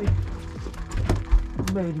digging. 20.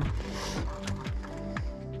 Maybe.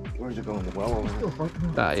 Where's it going? The well over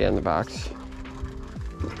there? Yeah, in the box.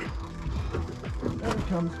 There it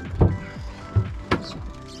comes.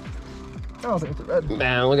 I don't think it's a red.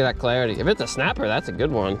 Man, look at that clarity. If it's a snapper, that's a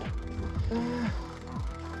good one.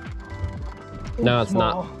 No, it's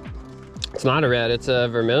not. It's not a red, it's a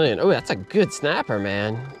vermilion. Oh, that's a good snapper,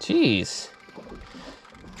 man. Jeez.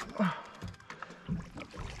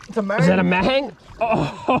 It's a mang. Is that a mang?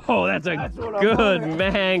 Oh, that's a good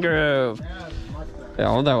mangrove. Yeah,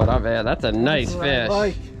 hold that one up, man. That's a nice fish.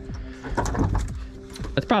 Like.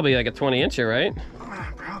 That's probably like a 20-incher, right?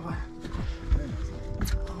 Probably.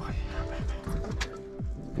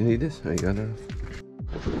 You need this? Oh, you got it.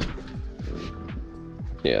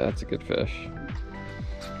 Yeah, that's a good fish.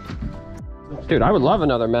 Dude, I would love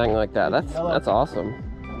another mang like that. That's awesome.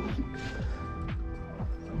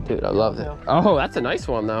 Dude, I love it. Oh, that's a nice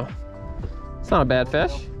one though. It's not a bad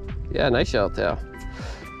fish. Yeah, nice yellowtail.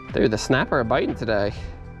 Dude, the snapper are biting today.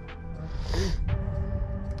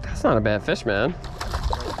 That's not a bad fish, man.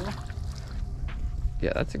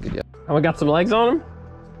 Yeah, that's a good yellow. Oh, we got some legs on him?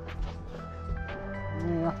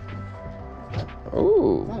 Yeah.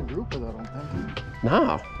 Ooh. Not a grouper though, I don't think.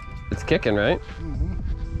 No. It's kicking, right? Mm-hmm.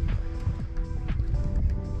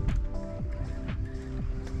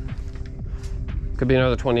 Could be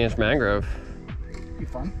another 20-inch mangrove. Be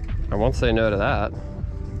fun. I won't say no to that.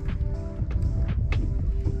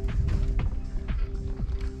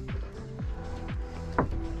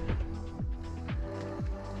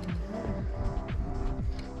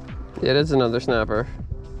 Yeah, it is another snapper.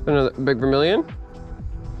 Another big vermilion? I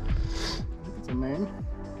think it's a mang.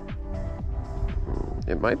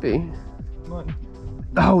 It might be. Mutton.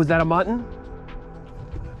 Oh, is that a mutton?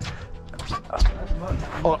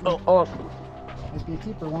 Oh. Might be a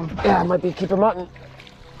keeper one. Yeah, it might be a keeper mutton.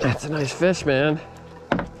 That's a nice fish, man.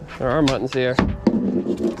 There are muttons here.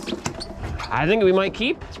 I think we might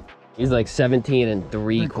keep. He's like 17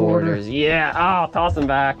 3/4. Yeah, oh, toss him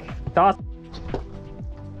back. Toss.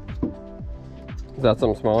 Is that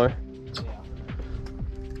something smaller? Yeah.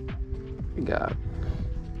 You got.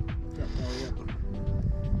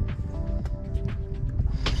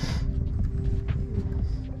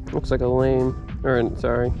 Looks like a lame, or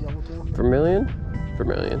sorry, Yellowtail. vermilion?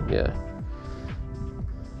 Vermilion, yeah.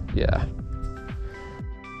 Yeah.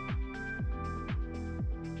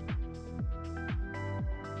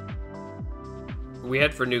 We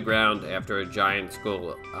head for new ground after a giant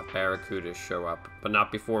school of barracudas show up, but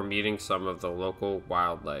not before meeting some of the local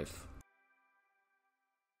wildlife.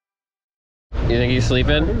 You think he's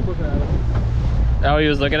sleeping? He was looking at us. Oh, he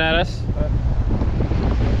was looking at us? I'll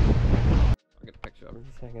get a picture of him.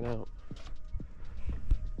 He's hanging out.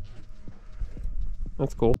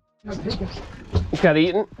 That's cool. He's got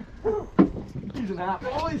eaten. He's an apple.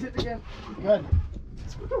 Oh, he's hit again. Good.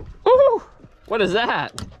 Woohoo! What is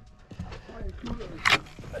that?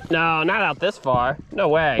 No, not out this far. No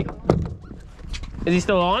way. Is he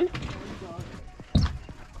still on?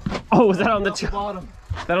 Oh, was that on the bottom?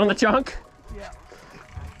 Is that on the chunk? Yeah.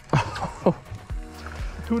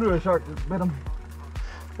 Two to a shark just bit him.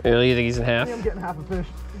 Really? You think he's in half? I'm getting half a fish.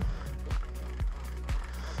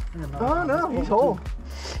 Oh no, he's whole.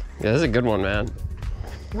 Yeah, this is a good one, man.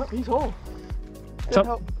 Yep, he's whole.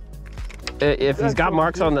 So, if he's got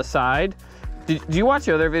marks on the side, did you watch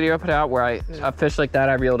the other video I put out where a fish like that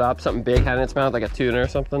I reeled up, something big had in its mouth, like a tuna or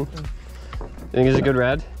something? You think it's a good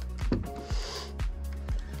red?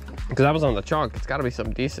 Because that was on the chunk. It's got to be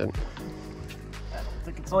something decent. I don't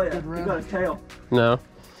think it's a good red. He got a tail. No?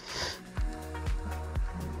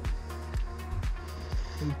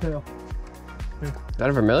 His tail. Is that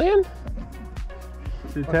a vermilion?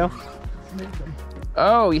 His tail?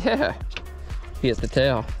 Oh, yeah. He has the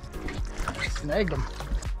tail. Snagged him.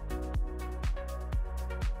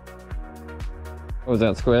 What was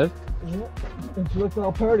that, squid? Yeah. And she looked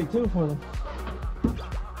all party too for them.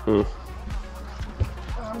 Hmm.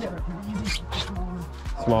 I'm getting it pretty easy.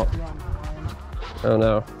 Small. Oh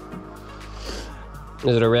no.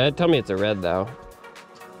 Is it a red? Tell me it's a red though.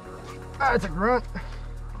 Ah, it's a grunt.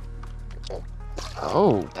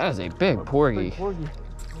 Oh, that is a big porgy. Big porgy.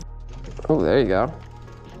 Oh, there you go.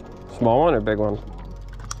 Small one or big one?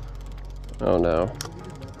 Oh no.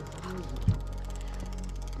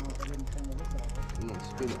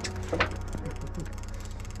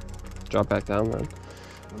 Drop back down then.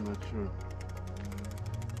 I'm not sure.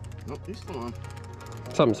 Nope, he's still on.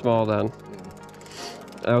 Something small then. Yeah.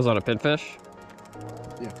 That was on a pinfish?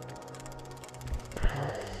 Yeah.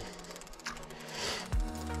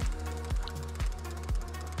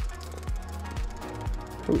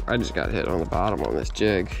 Ooh, I just got hit on the bottom on this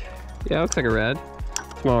jig. Yeah, it looks like a red.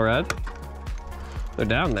 Small red. They're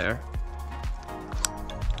down there.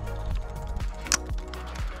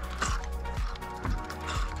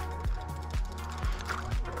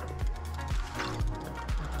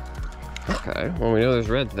 Okay, well we know there's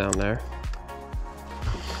reds down there.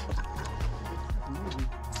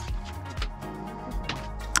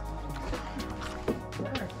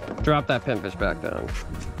 Drop that pinfish back down.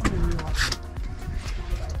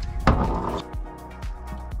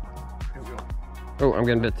 Oh, I'm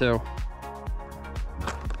getting bit too.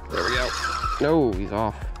 There we go. No, he's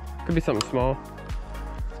off. Could be something small.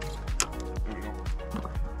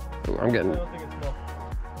 Oh, I'm getting. I don't think it's small.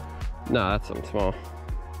 No, that's something small.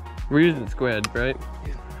 We're using squid, right?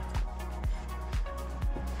 Yeah.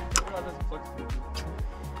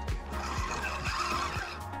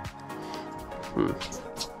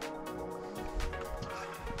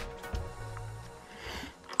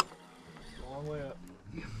 Long way up.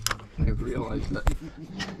 I realized that.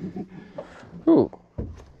 Ooh.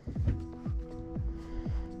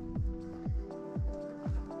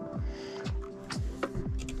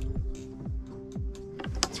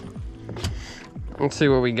 Let's see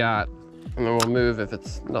what we got, and then we'll move if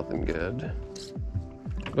it's nothing good.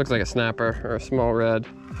 Looks like a snapper or a small red.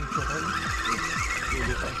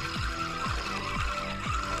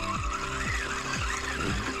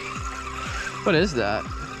 What is that?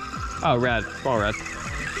 Oh, red, small red.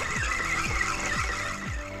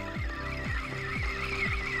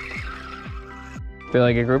 Feel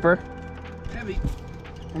like a grouper? Heavy.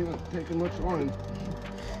 I'm not taking much on.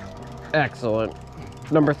 Excellent.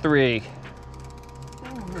 Number 3.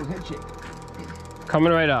 Oh, head shake.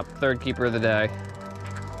 Coming right up, third keeper of the day.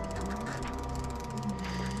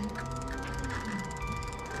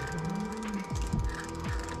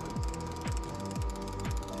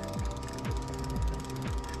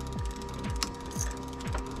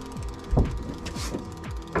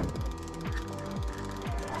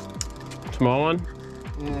 Small one?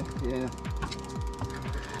 Yeah.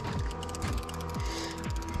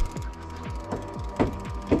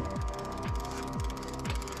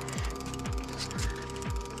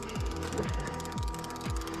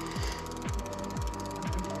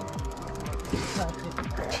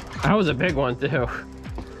 That was a big one too.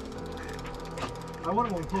 I want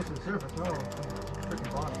to go close to the surface. No,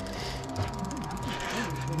 freaking bottom.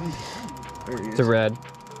 There he is. It's a red.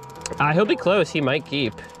 He'll be close. He might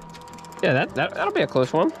keep. Yeah, that'll be a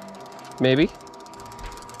close one. Maybe.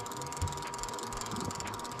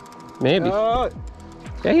 Maybe. Yeah,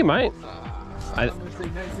 he might. I'm gonna say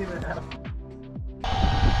 19.5.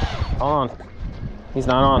 Hold on. He's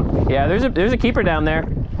not on. Yeah, there's a keeper down there.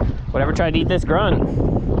 Whatever tried to eat this grunt.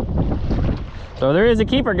 So there is a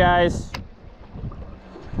keeper, guys.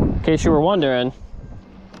 In case you were wondering.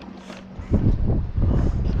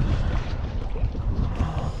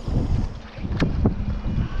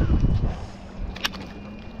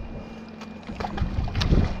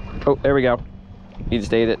 Oh, there we go. He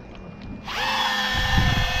just ate it.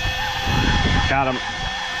 Got him.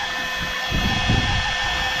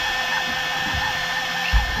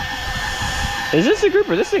 Is this a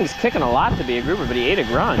grouper? This thing's kicking a lot to be a grouper, but he ate a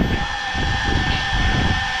grunt.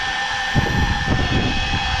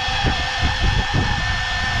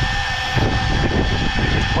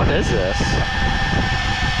 What is this?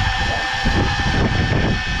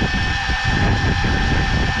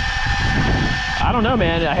 I don't know,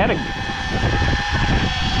 man. I had a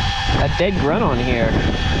dead grunt on here,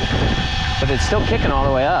 but it's still kicking all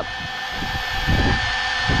the way up.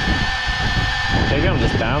 Maybe I'm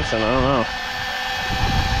just bouncing. I don't know.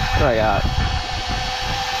 What do I got?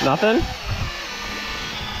 Nothing?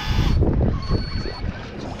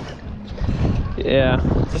 Yeah,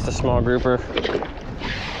 just a small grouper.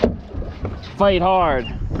 Fight hard.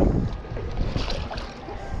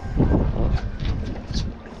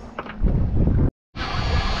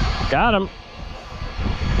 Got him.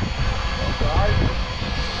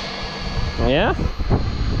 Yeah?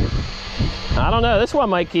 I don't know. This one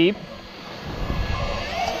might keep.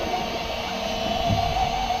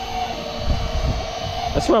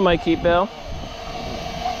 This one might keep, Bill.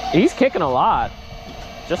 He's kicking a lot,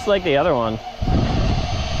 just like the other one.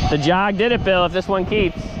 The jog did it, Bill, if this one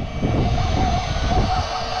keeps.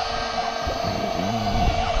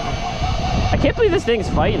 I can't believe this thing's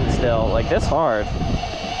fighting still, like this hard.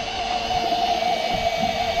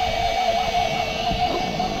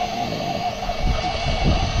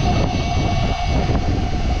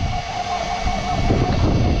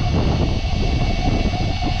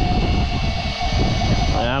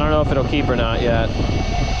 I don't know if it'll keep or not yet.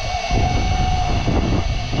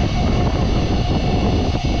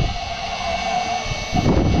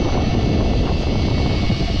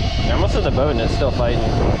 I'm almost in the boat and it's still fighting.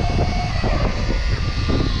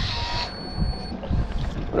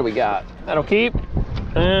 What do we got? That'll keep.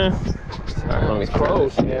 Sorry, let me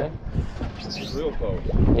close. Yeah. It's real close.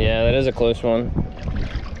 Yeah, that is a close one.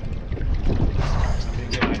 They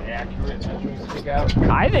get an accurate measuring stick out.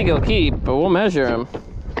 I think he'll keep, but we'll measure him.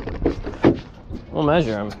 We'll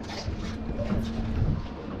measure him.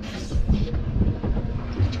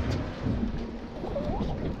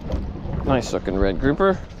 Nice looking red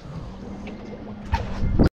grouper.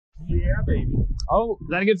 Yeah, baby. Oh, is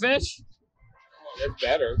that a good fish? Oh, that's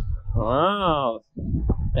better. Wow.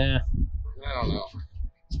 Yeah. I don't know.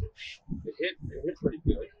 It hit pretty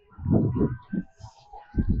good.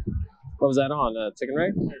 What was that on? Chicken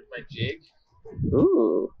rig? There's my jig.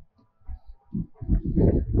 Ooh.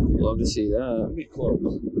 Love to see that. Pretty close.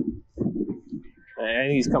 I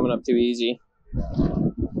think he's coming up too easy.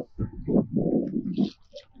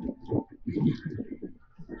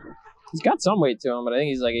 He's got some weight to him, but I think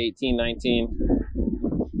he's like 18, 19.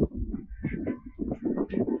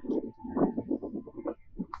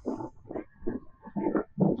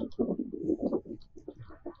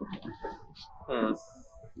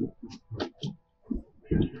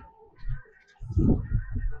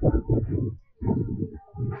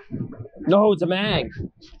 No, it's a mag.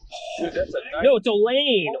 Dude, that's a nice No, it's a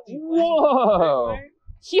lane. Whoa.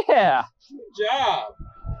 Yeah. Good job.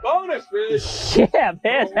 Bonus fish. Yeah,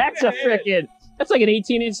 man, that's a freaking, that's like an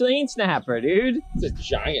 18-inch lane snapper, dude. It's a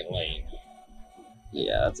giant lane.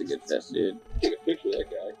 Yeah, that's a good fish, dude. Take a picture of that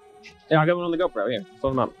guy. Yeah, I'll get one on the GoPro. Here,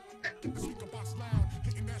 hold him up.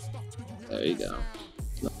 There you go.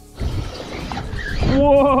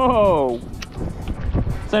 Whoa!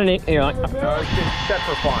 Is that an 8? Here, It's just set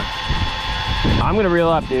for fun. I'm gonna reel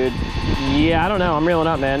up, dude. Yeah, I don't know. I'm reeling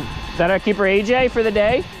up, man. Is that our keeper AJ for the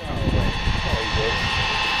day?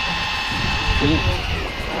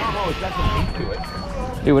 Oh, it's got some meat to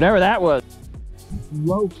it. Dude, whatever that was.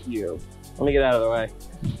 Broke you. Let me get out of the way.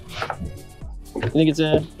 You think it's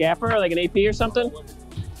a gapper, like an AP or something?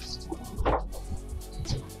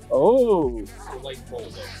 Oh. Light pole,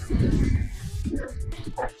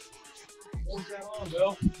 What's that on,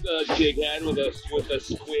 Bill? The jig head with a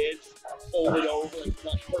squid folded over and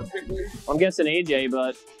cut perfectly. I'm guessing AJ,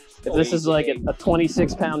 but if this is like a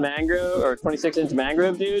 26-pound mangrove or 26-inch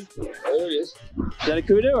mangrove, dude, There it is. is that a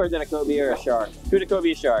kudu or is that a cobia or a shark? Kudu,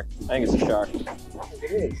 cobia, shark. I think it's a shark.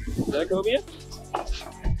 It is. Is that a cobia?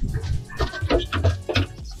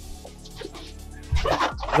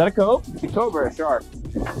 Is that a cobe? A cobra or a shark?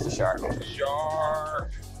 It's a shark.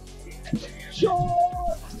 Shark.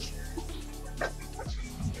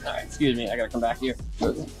 Alright, excuse me, I gotta come back here.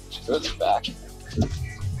 Go to the back.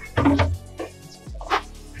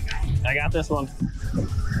 I got this one.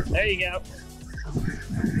 There you go.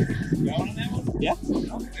 Got one on that one? Yeah.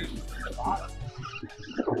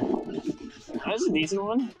 That's a decent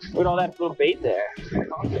one. Look at all that little bait there.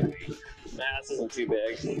 Nah, this isn't too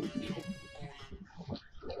big.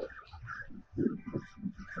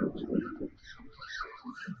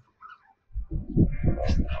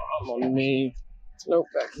 I'm on me. Nope,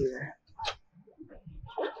 back here.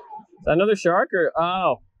 Is that another shark or?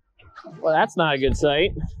 Oh. Well, that's not a good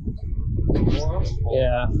sight.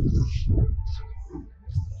 Yeah.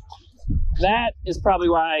 That is probably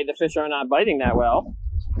why the fish are not biting that well,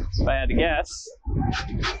 if I had to guess.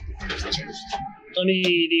 Let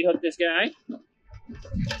me de-hook this guy.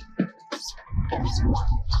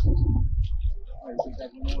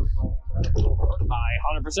 By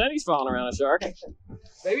 100% he's falling around a shark.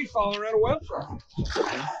 Maybe falling around a whale shark.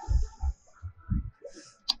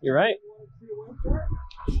 You're right.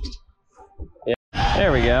 Yeah,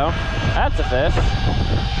 there we go. That's a fish.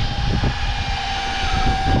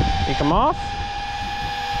 You come off?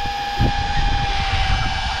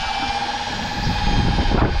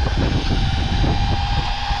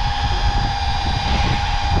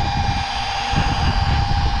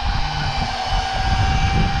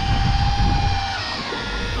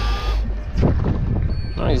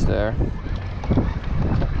 Oh, he's there.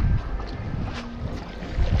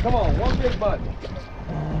 Come on, one big butt.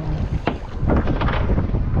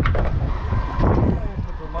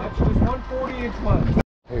 Just 140-inch mud.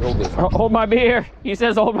 Hey, hold this. Hold my beer. He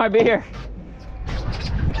says hold my beer.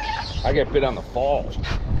 I got bit on the fall.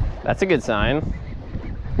 That's a good sign.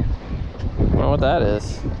 I don't know what that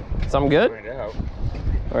is. Something good? Find out.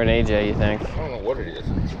 Or an AJ, you think? I don't know what it is.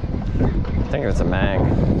 I think it's a mag.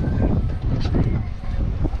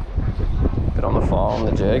 Bit on the fall on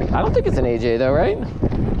the jig. I don't think it's an AJ though, right?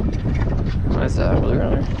 What is that? Blue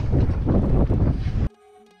runner?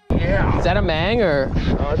 Yeah. Is that a mang or?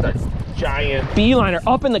 Oh, that's a giant. Beeliner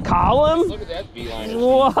up in the column? Look at that beeline.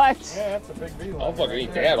 What? Yeah, that's a big beeline. I'll fucking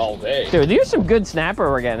eat that all day. Dude, these are some good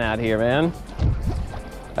snapper we're getting out here, man.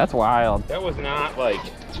 That's wild. That was not like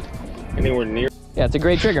anywhere near. Yeah, it's a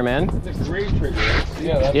great trigger, man. It's a great trigger.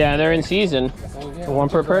 Yeah, that's Yeah, they're in season. One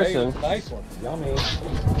per person. Nice one. Yummy.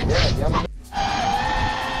 Yeah, yummy.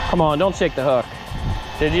 Come on, don't shake the hook.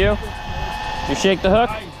 Did you? Did you shake the hook?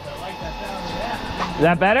 Is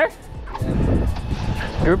that better?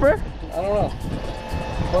 Grouper? I don't know.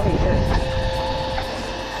 Funny hit.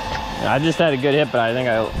 I just had a good hit, but I think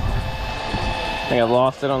I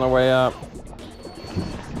lost it on the way up.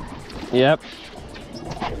 Yep.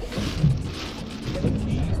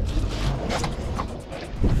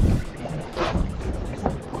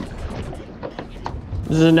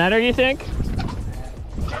 Is it a netter, you think?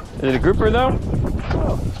 Is it a grouper though?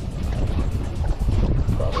 Oh.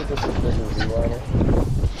 Probably just a bigger V-liner.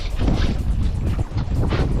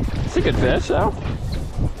 It's a good fish though.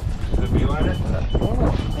 Is it V-liner? I don't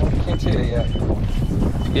know. I can't see it yet.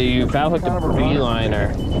 Yeah, you foul hooked Kind of a a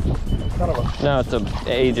V-liner. Kind of a No, it's a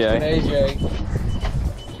AJ. an AJ.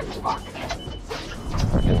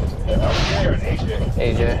 LJ or an AJ?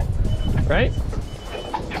 AJ. Right?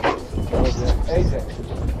 That was it. AJ.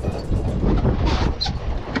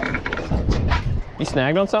 You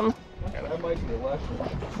snagged on something? That might be a lesser.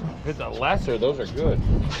 If it's a lesser, those are good.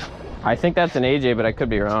 I think that's an AJ, but I could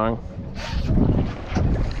be wrong.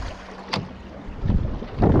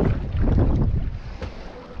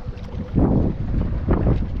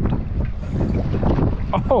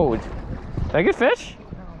 Oh, did I get fish?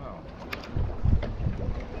 I don't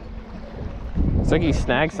know. It's like he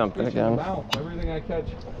snagged something again. Bounce. Everything I catch,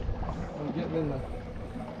 I'm getting in the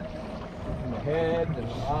head and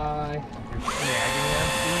the eye.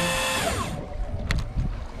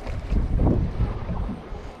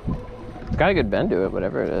 It's got a good bend to it,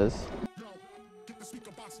 whatever it is.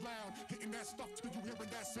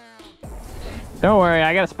 Don't worry,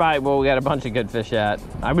 I got a spot. Well, we got a bunch of good fish at.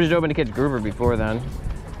 I was just hoping to catch grouper before then.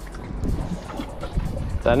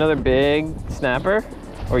 Is that another big snapper?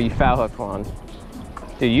 Or you foul hooked one?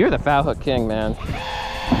 Dude, you're the foul hook king, man.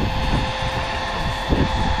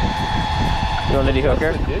 You want a nitty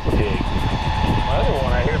hooker? This big. My other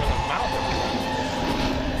one, I hear him in his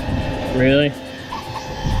mouth. Really?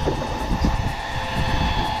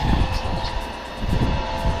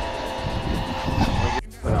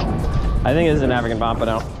 I think this is an African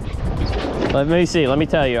pompano. Let me see, let me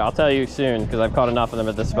tell you. I'll tell you soon because I've caught enough of them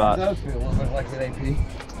at this spot. It does feel a little bit like an AP.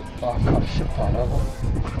 Oh, I caught a shit ton of them.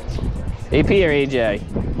 AP or AJ?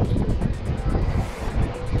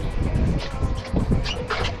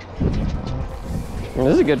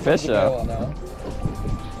 This is a good fish though.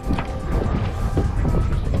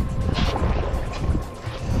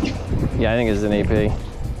 Yeah, I think it's an AP.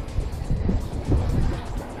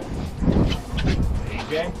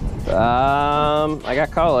 AJ? I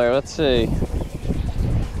got color. Let's see.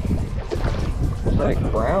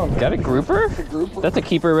 Brown. Got a grouper? That's a grouper. That's a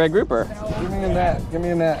keeper red grouper. Give me a net. Give me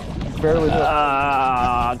a net. Barely.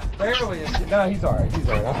 Barely. No, he's all right. He's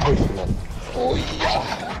all right. I'm pushing him. Oh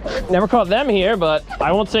yeah. Never caught them here, but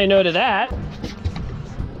I won't say no to that.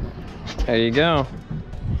 There you go.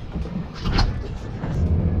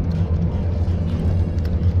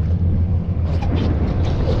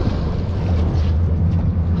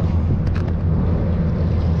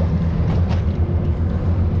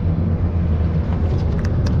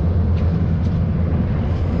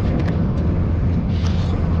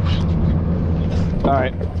 All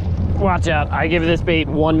right, watch out. I give this bait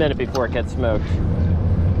 1 minute before it gets smoked.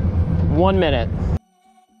 1 minute.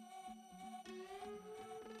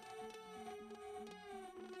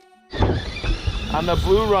 On the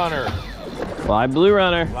blue runner. Fly blue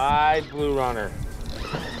runner. Live blue runner.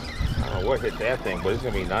 I don't know what hit that thing, but it's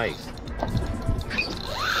gonna be nice.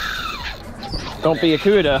 Don't be a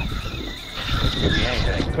cuda. Could be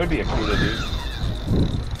anything. Could be a cuda, dude.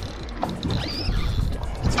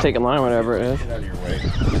 It's taking line, whatever it is. Get out of your way.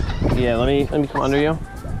 Yeah, let me come under you.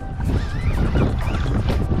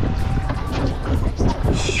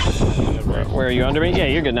 Where are you, under me? Yeah,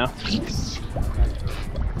 you're good now.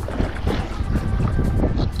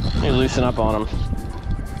 You loosen up on them.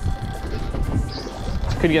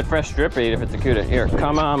 Could get fresh strip bait if it's a cuda. Here,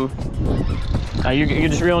 come you're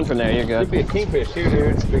just reeling from there. You're good. Could be a kingfish too,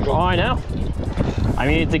 dude. It's a big Oh, old... I know. I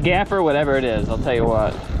mean, it's a gaffer, whatever it is. I'll tell you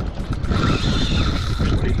what.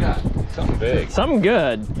 What do you got? Something big. Something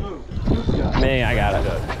good. Me, I got it.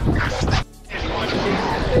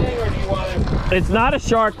 It's not a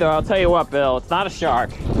shark, though. I'll tell you what, Bill. It's not a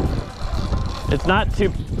shark. It's not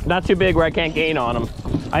too big where I can't gain on him.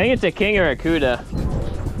 I think it's a king or a cuda.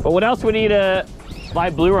 But what else would eat a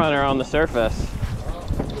live blue runner on the surface?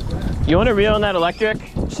 You want to reel in that electric?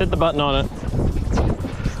 Just hit the button on it.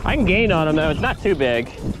 I can gain on him though. It's not too big.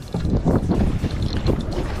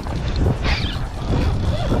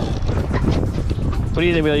 What do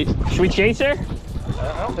you think, Billy? Should we chase her?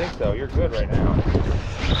 I don't think so. You're good right now.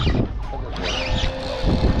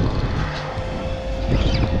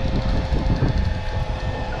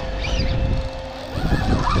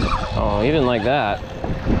 Oh, he didn't like that.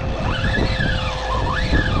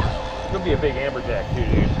 Could be a big amberjack too,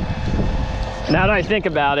 dude. Now that I think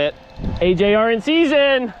about it, AJ are in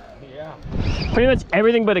season. Yeah. Pretty much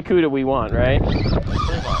everything but a CUDA we want, right?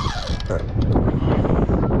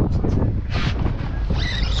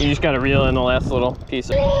 You just got to reel in the last little piece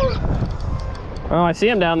of. Oh, I see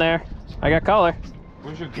him down there. I got color.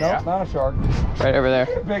 Where's your gap? Nope, not a shark. Right over there.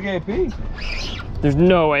 Big AP. There's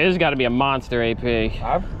no way. This has got to be a monster AP.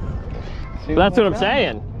 That's what I'm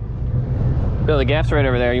saying. Bill, the gaff's right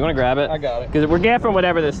over there. You want to grab it? I got it. Because we're gaffing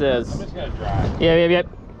whatever this is. I'm just gonna drive. Yeah.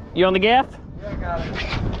 You on the gaff? Yeah, I got it.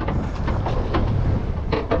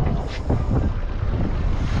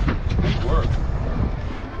 Good work.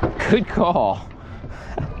 Good call.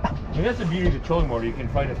 I mean, that's the beauty of the trolling motor. You can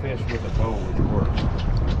fight a fish with a bow, which works.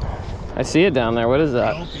 I see it down there. What is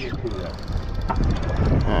that? Don't see a CUDA.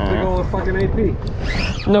 Big old fucking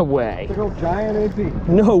AP. No way. Big old giant AP.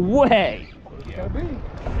 No way. Yeah. Gotta be.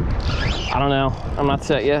 I don't know. I'm not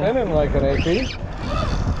set I yet. didn't like an AP.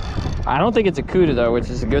 I don't think it's a CUDA though, which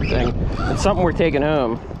is a good thing. It's something we're taking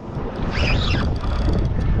home. I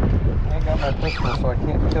ain't got my pistol, so I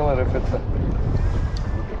can't kill it if it's a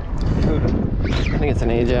CUDA. I think it's an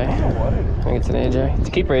AJ. I don't know what it is. I think it's an AJ. It's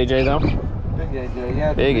a keeper AJ though. Big AJ, yeah.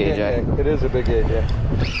 It's Big a AJ. It is a big AJ.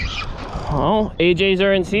 Oh, AJs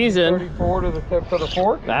are in season. 34 to the tip of the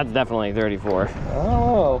fork? That's definitely 34.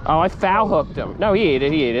 Oh. Oh, I foul hooked him. No, he ate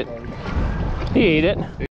it. He ate it. He ate it.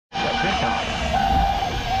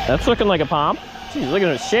 That's looking like a pomp. Jeez, look at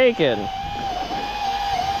him shaking.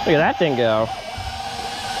 Look at that thing go.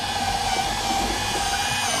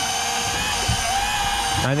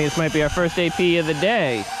 I think this might be our first AP of the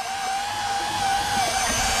day.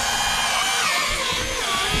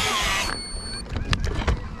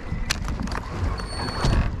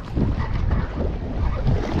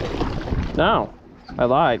 No, I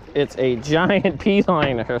lied. It's a giant P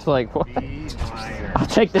liner. It's like, what? I'll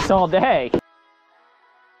take this all day.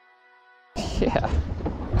 Yeah.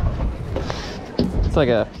 It's like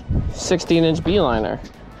a 16-inch B liner.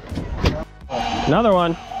 Another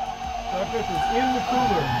one. That fish is in the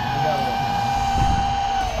cooler.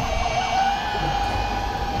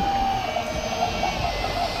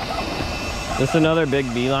 Just another big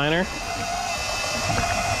B liner.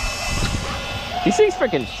 These things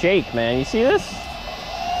freaking shake, man. You see this?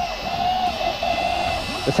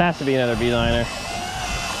 This has to be another B liner.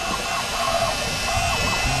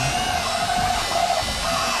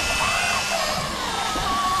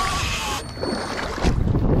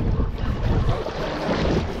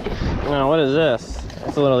 No, what is this?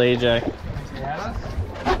 It's a little AJ. Yeah,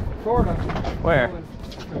 sort of. Where? Over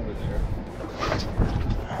there.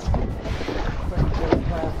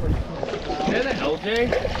 Is that an LJ?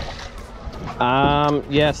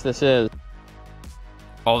 Yes, this is.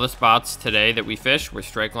 All the spots today that we fished were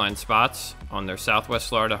strike line spots on their Southwest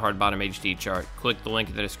Florida hard bottom HD chart. Click the link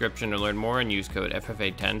in the description to learn more and use code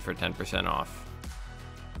FFA10 for 10% off.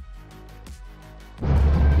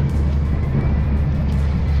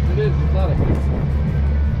 It is athletic.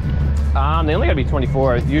 They only gotta be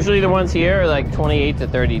 24. Usually the ones here are like 28 to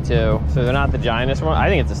 32, so they're not the giantest one. I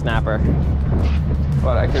think it's a snapper,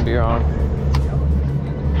 but I could be wrong.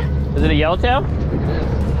 Is it a yellowtail?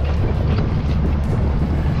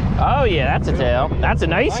 Oh yeah, that's a tail. That's a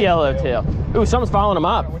nice yellowtail. Ooh, someone's following him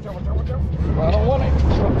up. Watch out, watch out, watch out. Well, I don't want it.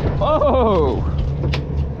 Oh!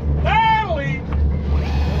 Natalie!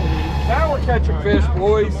 Now we're catching fish,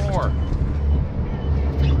 boys. More.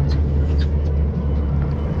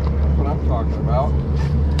 That's what I'm talking about.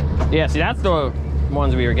 Yeah, see, that's the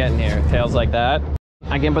ones we were getting here. Tails like that.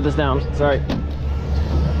 I can't put this down. Sorry. Get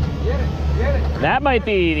it, get it. That might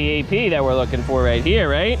be the AP that we're looking for right here,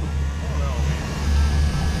 right?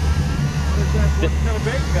 What kind of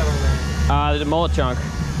bait you got over there? The mullet chunk.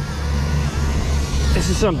 This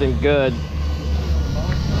is something good.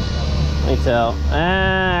 Let me tell.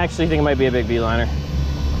 I actually think it might be a big B liner.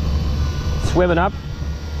 Swimming up.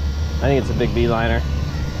 I think it's a big B liner.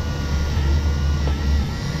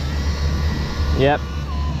 Yep.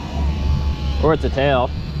 Or it's a tail.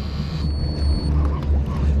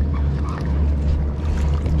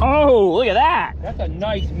 Oh, look at that. That's a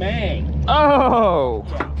nice mang. Oh,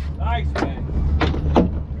 Nice mang.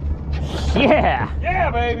 yeah. Yeah,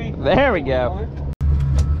 baby. There we go.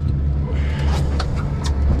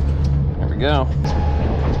 There we go.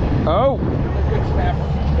 Oh, Good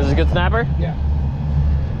snapper. this is a good snapper? Yeah.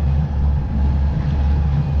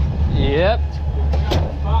 Yep.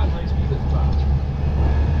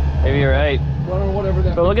 Maybe you're right. Well, whatever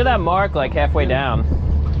that. But look at that mark like halfway down.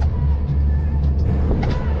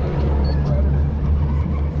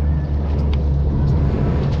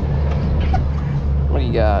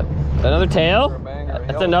 you got? Another tail?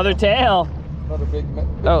 That's another tail. Another big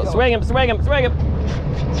Oh, swing him, swing him, swing him.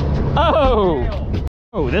 Oh!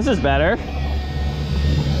 Oh, this is better.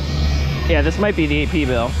 Yeah, this might be the AP,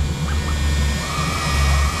 Bill.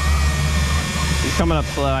 He's coming up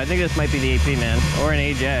slow. I think this might be the AP, man. Or an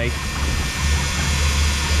AJ.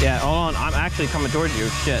 Yeah, hold on. I'm actually coming towards you.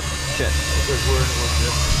 Shit, shit.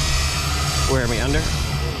 Where are we? Under?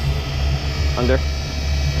 Under.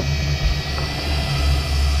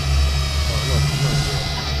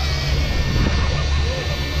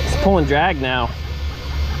 He's pulling drag now.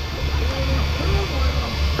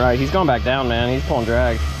 Right, he's going back down, man. He's pulling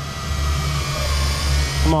drag.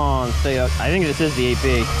 Come on, stay up. I think this is the AP. Be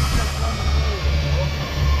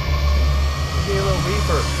a little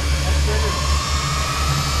deeper.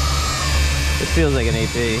 This feels like an AP.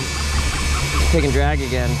 He's taking drag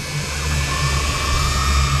again.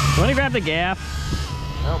 You want to grab the gaff?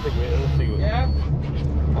 I don't think we. Let's see. Yeah.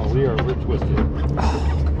 Oh, we're twisted.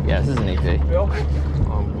 Yeah, this is an AP. Bill?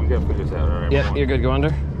 We gotta put this out. All right. Yep, you're good. Go under.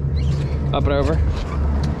 Up and over.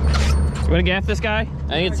 You want to gaff this guy?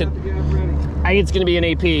 I think it's gonna be an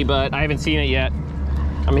AP, but I haven't seen it yet.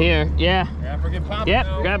 I'm here. Yeah. Yeah, forget popping. Yep.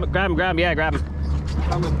 Grab him. Grab him. Grab him. Yeah, grab him.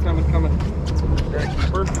 Coming. Grab a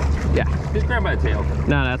keeper. Yeah. Just grab my tail.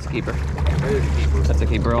 No, that's a keeper. That is a keeper. That's a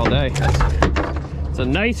keeper all day. It's a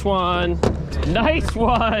nice one. Nice I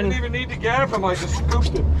one. didn't even need to gaff him, I just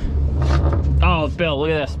scooped it. Oh, Bill,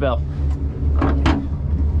 look at this, Bill.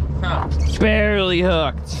 Huh. Barely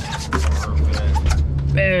hooked.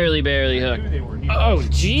 Barely hooked. Oh,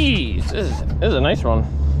 jeez. This is a nice one.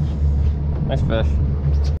 Nice fish.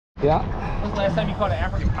 Yeah. When's the last time you caught an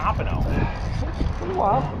African pompano? A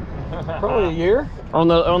while. Probably a year. On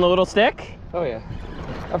the little stick? Oh yeah.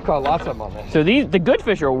 I've caught lots of them on this. So the good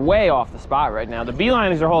fish are way off the spot right now. The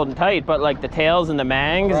beeliners are holding tight, but like the tails and the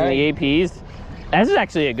mangs and the APs, this is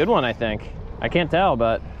actually a good one, I think. I can't tell,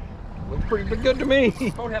 but Looks pretty good to me.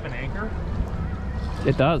 Don't have an anchor.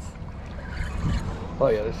 it does. Oh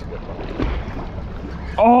yeah, this is a good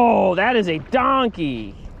one. Oh, that is a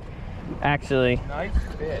donkey. Actually, Nice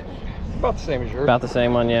fish. About the same as yours. about the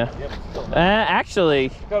same one, yeah.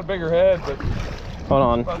 Actually, Got a bigger head, but hold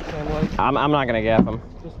on. about the same length. I'm not gonna gaff him.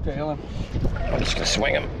 Just tailing. I'm just gonna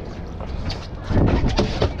swing him.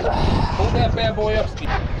 Hold that bad boy up, Steve.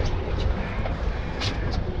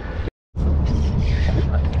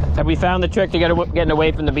 Have we found the trick to getting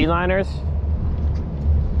away from the beeliners?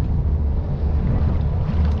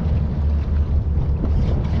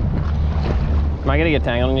 Am I gonna get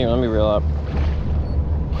tangled in you? Let me reel up.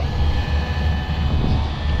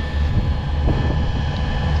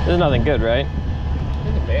 This is nothing good, right? It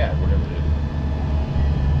isn't bad, whatever it is.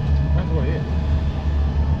 That's what it is.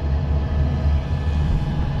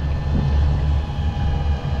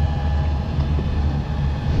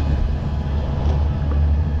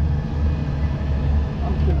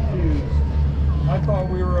 I'm confused. I thought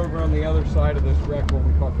we were over on the other side of this wreck when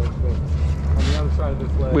we caught those fish. On the other side of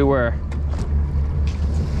this ledge. We were.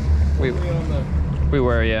 We on the We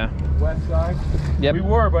were, yeah. west side. Yep. We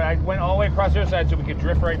were, but I went all the way across the other side so we could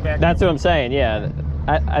drift right back. That's what I'm saying, yeah.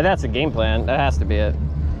 That's a game plan. That has to be it.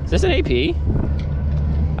 Is this an AP?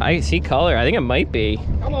 I see color. I think it might be.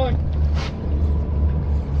 Come on.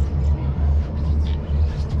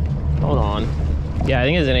 Hold on. Yeah, I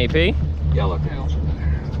think it's an AP. Yellow tail.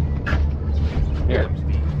 Here.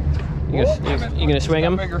 You gonna swing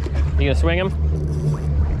him? Bigger. You gonna swing him?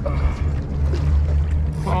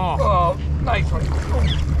 Oh, Oh, nice one.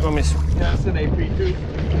 you want me to Yeah, it's an AP too.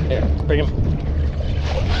 Here, bring him.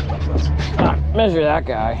 Ah, measure that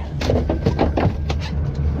guy.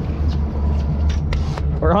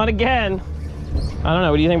 We're on again. I don't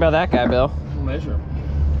know. What do you think about that guy, Bill? We'll measure him.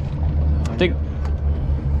 Think.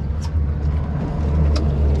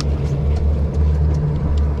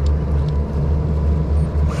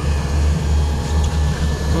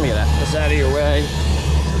 Let me get this out of your way.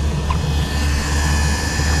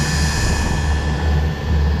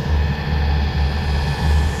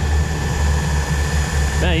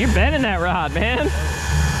 Man, you're bending that rod, man.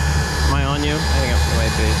 Am I on you? I think I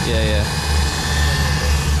might be. Yeah, yeah.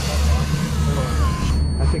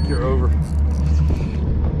 I think you're over.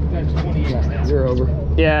 That's 28 now. You're over.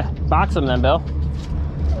 Yeah, box him then, Bill.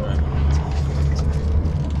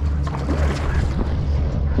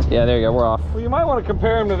 Yeah, there you go. We're off. Well, you might want to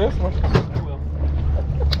compare him to this one. I will.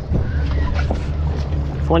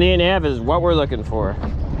 28.5 is what we're looking for.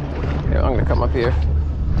 Here, I'm gonna come up here.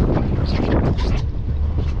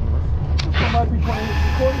 It might be 28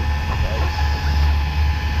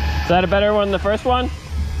 Is that a better one than the first one? I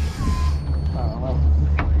don't know.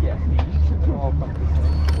 Yeah, all come to the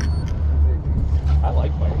same. I like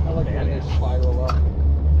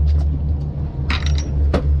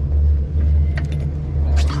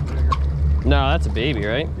that's a baby,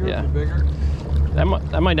 right? Yours Yeah. is bigger.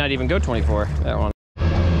 That might not even go 24, that one.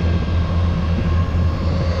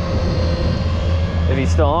 If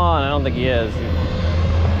he's still on, I don't think he is.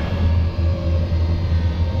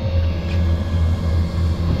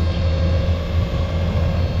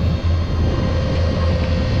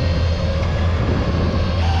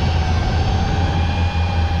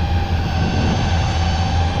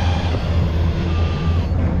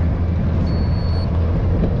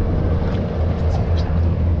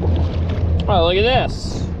 Oh, look at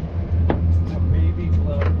this. A baby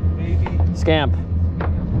float, baby. Scamp.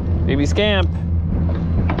 Baby scamp.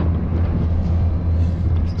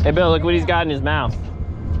 Hey, Bill, look what he's got in his mouth.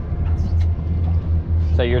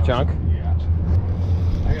 Is that your chunk? Yeah.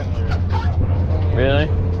 I got another. Really?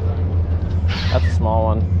 That's a small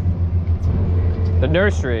one. The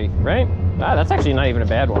nursery, right? Ah, that's actually not even a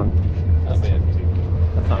bad one. That's bad.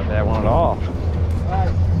 That's not a bad one at all.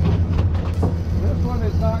 Alright. This one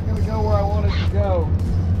is not going to go where I want it to go.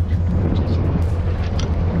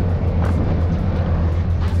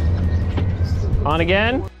 On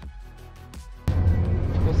again?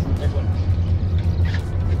 This is the big one.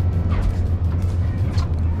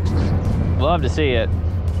 Love to see it.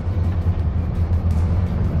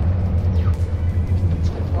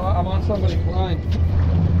 I'm on somebody's line.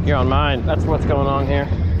 You're on mine. That's what's going on here.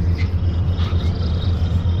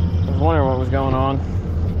 I was wondering what was going on.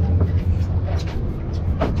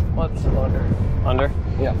 What's under? Under?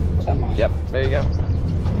 Yeah. Yep, there you go.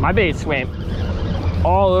 My bait swam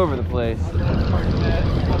all over the place.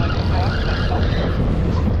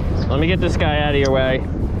 Let me get this guy out of your way.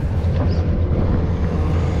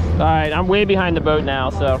 All right, I'm way behind the boat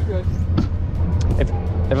now, so if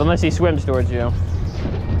unless he swims towards you.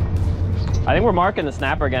 I think we're marking the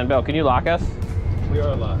snapper again. Bill, can you lock us? We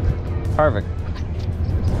are locked. Perfect.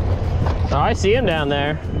 Oh, I see him down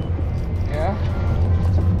there. Yeah.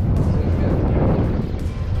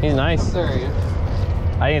 He's nice. There he is.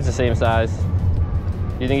 I think it's the same size.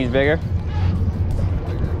 Do you think he's bigger?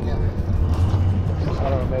 Yeah. I don't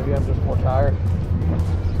know, maybe I'm just more tired.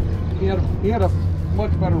 He had a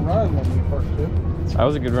much better run than the first two. That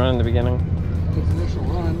was a good run in the beginning. His initial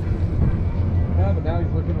run. Yeah, but now he's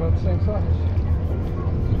looking about the same size.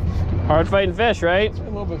 Hard fighting fish, right? A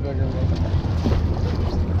little bit bigger than me.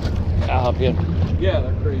 I'll help you. Yeah,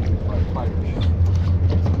 they're crazy fighters.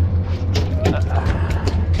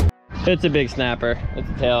 It's a big snapper. It's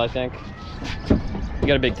a tail, I think. You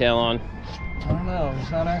got a big tail on. I don't know, he's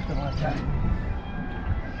not acting like that.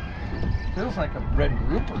 Feels like a red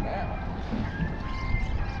grouper now.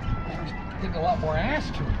 He's getting a lot more ass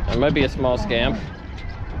to him. It might be a small scamp.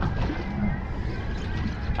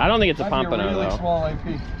 I don't think it's a pompano, really though. Small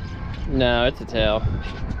AP. No, it's a tail.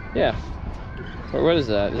 Yeah. What is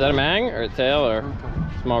that? Is that a mang or a tail or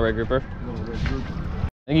small red grouper? Little red grouper. I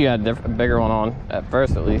think you got a bigger one on at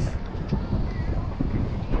first, at least.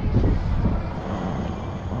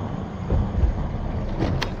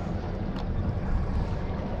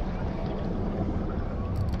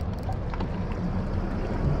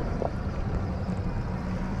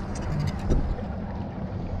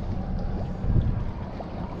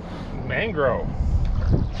 Mangrove.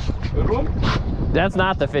 Good one? That's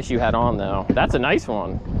not the fish you had on, though. That's a nice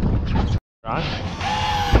one. Right?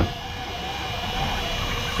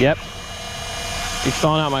 Yep. He's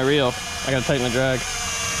stalling out my reel. I gotta tighten the drag.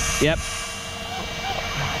 Yep.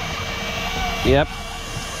 Yep.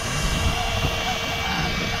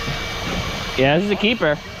 Yeah, this is a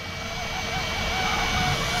keeper.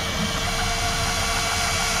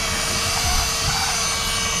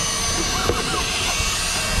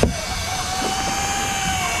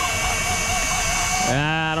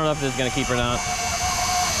 I don't know if this is gonna keep or not.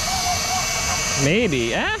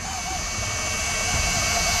 Maybe, eh?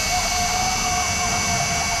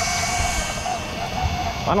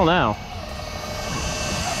 I don't know.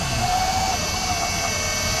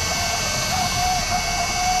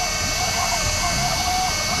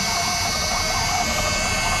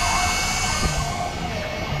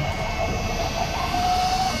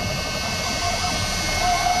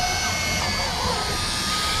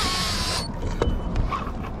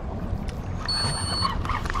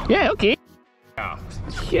 Yeah, okay. Yeah.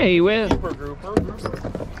 Yeah, he will. Grouper.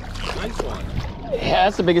 Nice one. Yeah,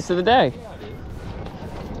 that's the biggest of the day.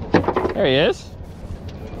 There he is.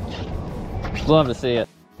 Love to see it.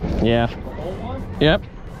 Yeah. The whole one? Yep.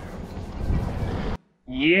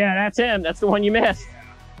 Yeah, that's him. That's the one you missed.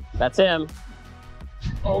 That's him.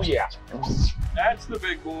 Oh, yeah. That's the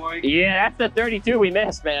big boy. Yeah, that's the 32 we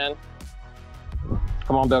missed, man.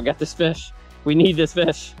 Come on, Bill, get this fish. We need this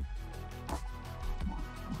fish.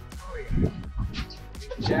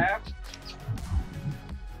 Jab.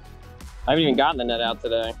 I haven't even gotten the net out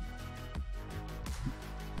today.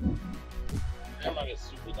 I'm not a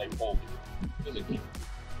super like bulky. It's a keeper.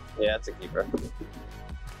 Yeah, it's a keeper.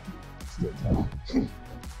 Still tough.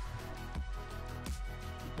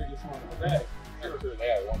 Biggest one of the day. Sure, they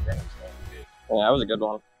had one Greenwich one. Yeah, that was a good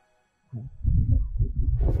one.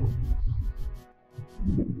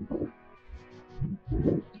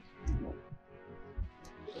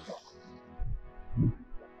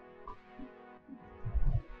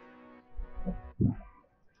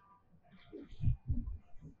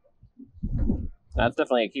 That's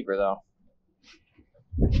definitely a keeper, though.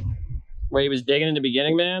 Where he was digging in the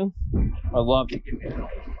beginning, man. I love it.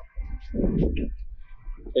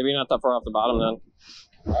 Maybe not that far off the bottom, then.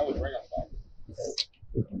 I was right on top.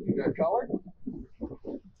 You got color?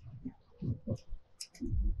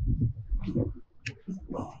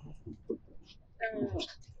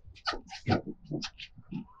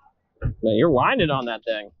 Man, you're winding on that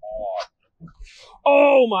thing.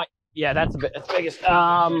 Oh my! Yeah, that's a bit. That's biggest. Just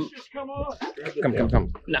come on.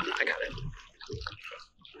 Come. No, I got it.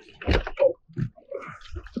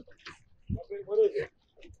 What is it?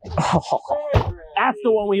 Oh, that's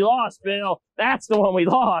the one we lost, Bill. That's the one we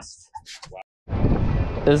lost.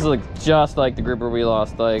 This is just like the grouper we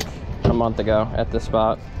lost like a month ago at this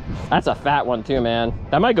spot. That's a fat one too, man.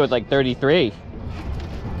 That might go with like 33.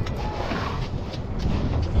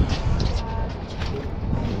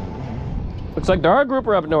 Looks like there are a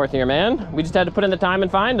grouper up north here, man. We just had to put in the time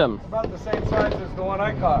and find them. About the same size as the one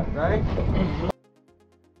I caught, right?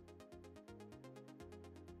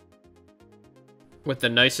 With the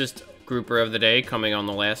nicest grouper of the day coming on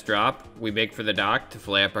the last drop, we make for the dock to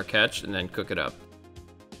fillet up our catch and then cook it up.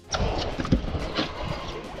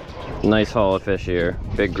 Nice haul of fish here.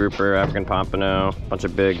 Big grouper, African pompano, bunch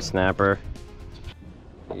of big snapper.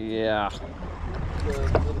 Yeah.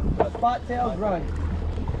 Spot tails run.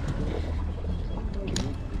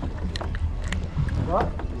 What?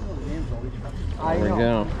 There we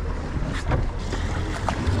go.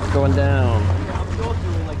 Going down.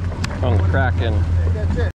 On the Kraken.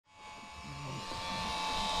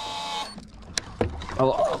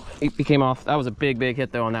 Oh, he came off. That was a big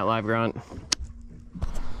hit though on that live grunt.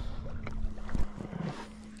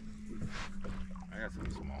 I got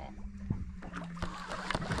something small.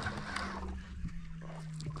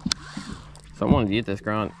 Someone wanted to eat this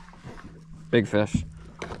grunt. Big fish.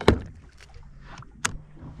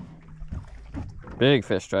 Big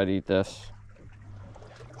fish tried to eat this.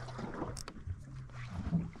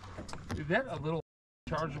 Is that a little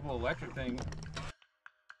chargeable electric thing?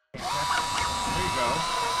 There you go.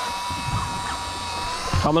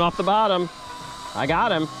 Coming off the bottom. I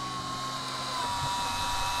got him.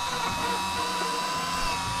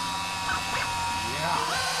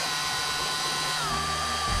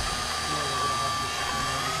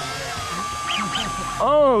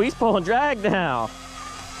 Oh, he's pulling drag now.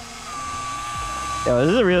 Yo,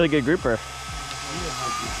 this is a really good grouper.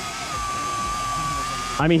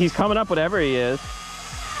 I mean, he's coming up whatever he is.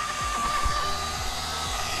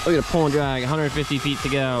 Look at a pull and drag, 150 feet to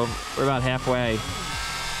go. We're about halfway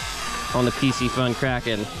on the PC Fun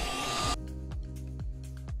Kraken.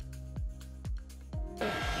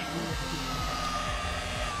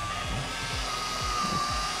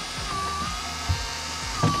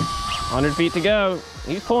 $100 feet to go.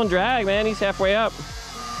 He's pulling drag, man. He's halfway up.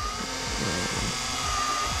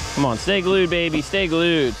 Come on, stay glued, baby. Stay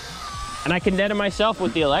glued. And I can net him myself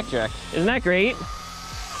with the electric. Isn't that great?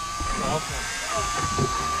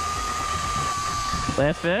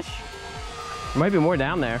 Last fish. There might be more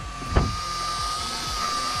down there.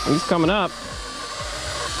 He's coming up.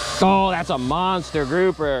 Oh, that's a monster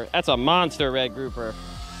grouper. That's a monster red grouper.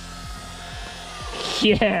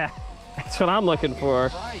 Yeah, that's what I'm looking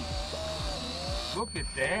for. Right. Look at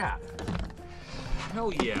that.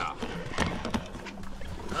 Hell yeah.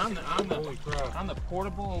 On the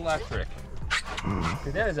portable electric.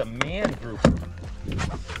 Dude, that is a man grouper.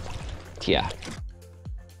 Yeah.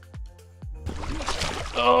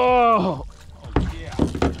 Oh! Yeah.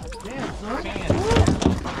 Damn, son. Man.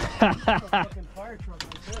 Fucking fire truck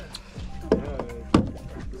like that.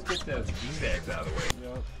 Let's get those beanbags out of the way.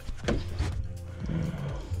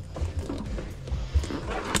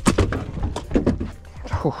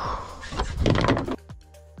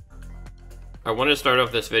 I wanted to start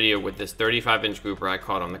off this video with this 35-inch grouper I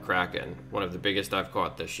caught on the Kraken, one of the biggest I've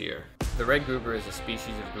caught this year. The red grouper is a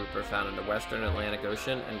species of grouper found in the western Atlantic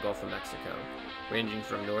Ocean and Gulf of Mexico, ranging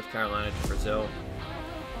from North Carolina to Brazil.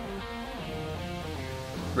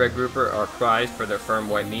 Red grouper are prized for their firm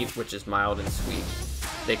white meat, which is mild and sweet.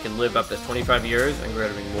 They can live up to 25 years and grow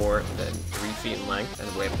to be more than 3 feet in length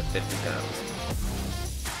and weigh up to 50 pounds.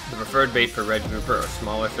 The preferred bait for red grouper are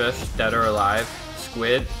smaller fish, dead or alive,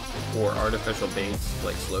 squid, or artificial baits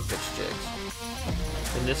like slow pitch jigs.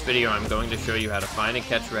 In this video, I'm going to show you how to find and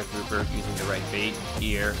catch red grouper using the right bait,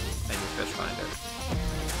 gear, and your fish finder.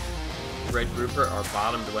 Red grouper are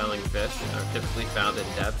bottom-dwelling fish and are typically found in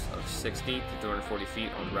depths of 60 to 240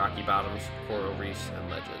 feet on rocky bottoms, coral reefs, and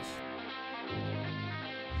ledges.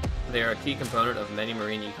 They are a key component of many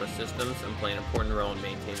marine ecosystems and play an important role in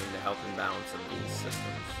maintaining the health and balance of these systems.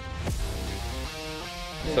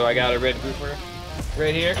 So I got a red grouper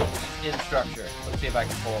right here in structure. Let's see if I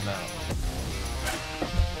can pull him out.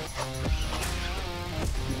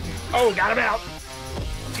 Oh, got him out!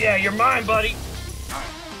 Yeah, you're mine, buddy!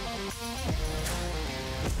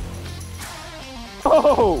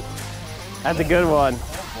 Oh! That's a good one.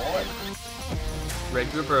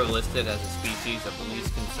 Red grouper are listed as a species of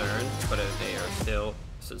least concern, but they are still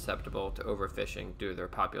susceptible to overfishing due to their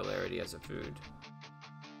popularity as a food.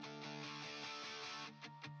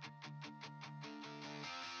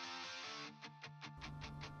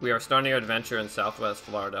 We are starting our adventure in southwest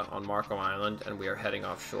Florida on Marco Island, and we are heading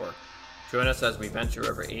offshore. Join us as we venture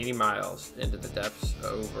over 80 miles into the depths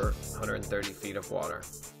of over 130 feet of water.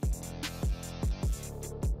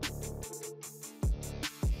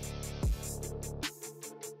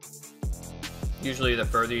 Usually the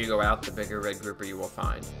further you go out, the bigger red grouper you will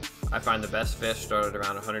find. I find the best fish start at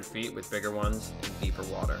around 100 feet with bigger ones in deeper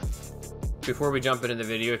water. Before we jump into the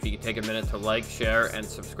video, if you could take a minute to like, share, and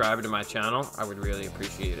subscribe to my channel, I would really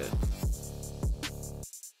appreciate it.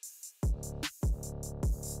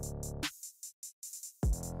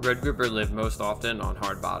 Red grouper live most often on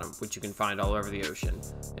hard bottom, which you can find all over the ocean.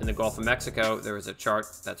 In the Gulf of Mexico, there is a chart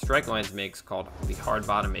that Strikelines makes called the Hard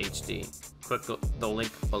Bottom HD. Click the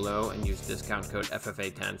link below and use discount code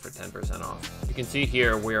FFA10 for 10% off. You can see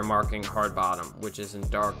here we are marking hard bottom, which is in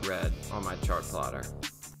dark red on my chart plotter.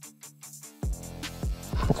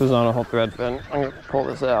 This was on a whole thread fin. I'm gonna pull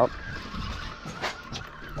this out.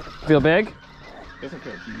 Feel big? Doesn't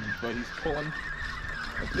feel huge, but he's pulling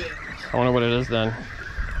a bit. I wonder what it is then.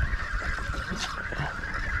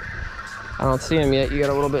 I don't see him yet. You got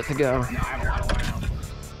a little bit to go. No, I have a lot of line out.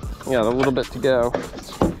 Yeah, a little bit to go.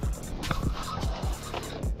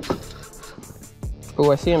 Oh,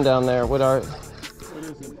 I see him down there. What are? What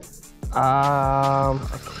is it?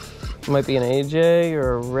 It might be an AJ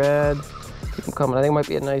or a red. Keep him coming. I think it might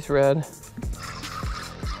be a nice red.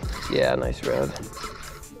 Yeah, nice red.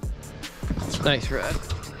 Nice red.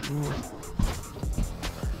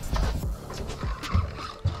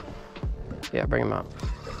 Yeah, bring him up.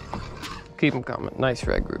 Keep him coming. Nice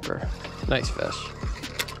red grouper. Nice fish.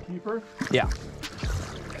 Keeper? Yeah.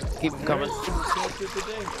 Keep him coming.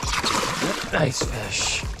 Nice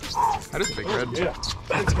fish. That is a big red. Yeah.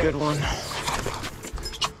 That's a good one.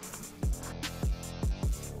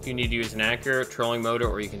 You need to use an anchor, trolling motor,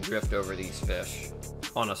 or you can drift over these fish.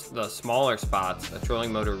 On the smaller spots, a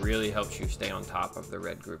trolling motor really helps you stay on top of the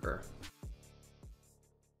red grouper.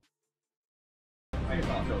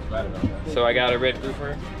 So I got a red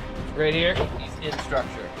grouper right here. He's in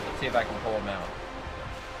structure. Let's see if I can pull him out.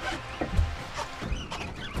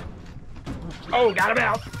 Oh, got him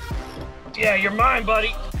out! Yeah, you're mine,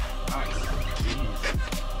 buddy!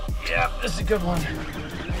 Yeah, this is a good one.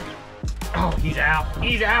 Oh, he's out!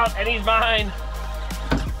 He's out, and he's mine!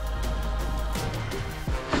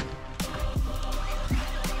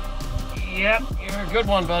 Yep, you're a good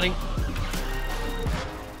one, buddy.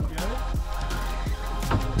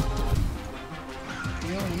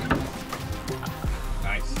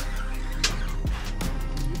 Nice.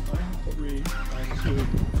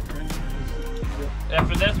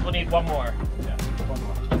 After this, we'll need one more. Yeah, one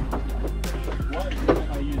more. What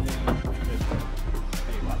am I using this?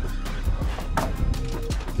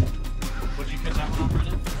 Would you fit that one over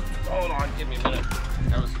there? Hold on, give me a minute.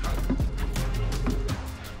 That was fun.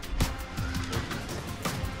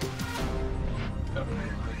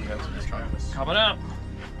 Coming up.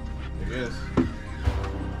 It is.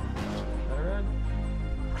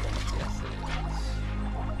 Yes, it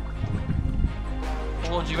is.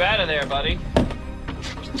 Pulled you out of there, buddy.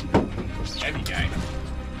 Heavy guy.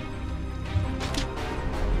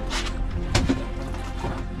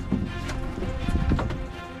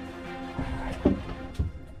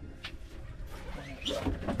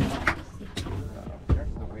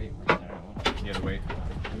 Yeah, the weight.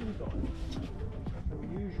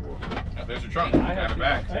 Oh, there's your trunk. I have it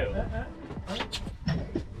back.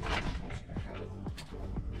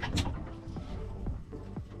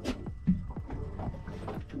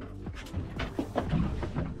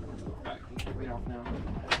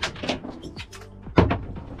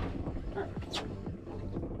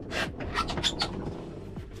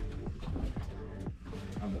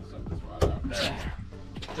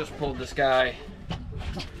 Just pulled this guy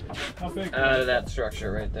How big? out of that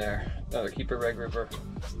structure right there. Another keeper red grouper.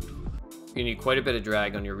 You need quite a bit of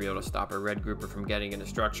drag on your reel to stop a red grouper from getting in the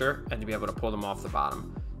structure and to be able to pull them off the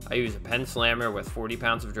bottom. I use a Penn slammer with 40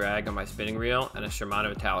 pounds of drag on my spinning reel and a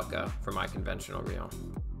Shimano Metallica for my conventional reel.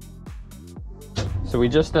 So we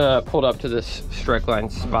just pulled up to this strike line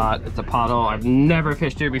spot. It's a pothole. I've never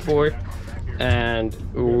fished here before, and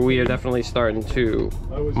we are definitely starting to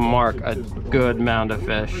mark a good mound of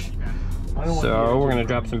fish. So we're gonna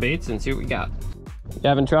drop some baits and see what we got. You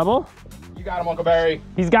having trouble? You got him, Uncle Barry.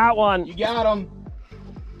 He's got one. You got him.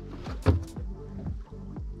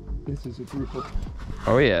 This is a grouper.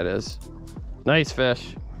 Oh yeah, it is. Nice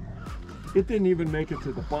fish. It didn't even make it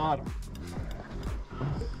to the bottom.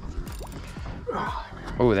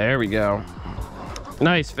 Oh, there we go.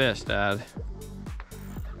 Nice fish, Dad.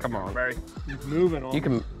 Come on. Barry. He's moving on. You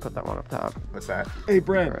can put that one up top. What's that? Hey,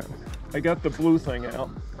 Brent, I got the blue thing out.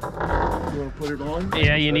 You want to put it on?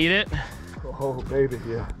 Yeah, you need it? Oh, baby,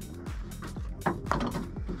 yeah.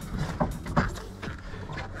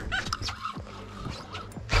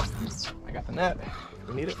 I got the net.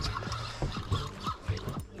 We need it.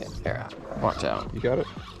 Here, watch out. You got it?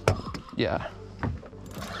 Yeah.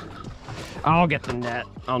 I'll get the net.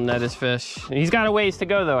 I'll net his fish. He's got a ways to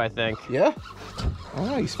go though, I think. Yeah?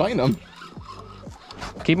 Oh, he's fighting them.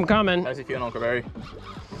 Keep him coming. How's he feeling, Uncle Barry?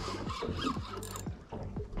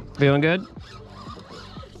 Feeling good?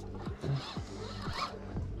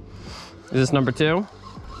 Is this number 2?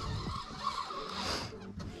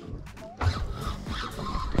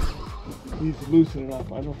 He's loosening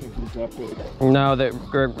up. I don't think he's that big. No,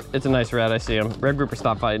 it's a nice red. I see him. Red grouper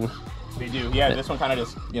stop fighting. They do. Yeah, this one kind of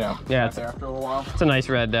just, you know, Yeah, sat there after a little while. It's a nice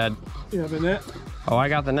red, Dad. You have a net? Oh, I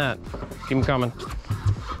got the net. Keep him coming.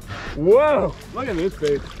 Whoa! Look at this,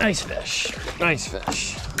 babe. Nice fish. Nice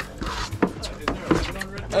fish.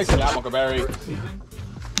 Nice job, Uncle Barry.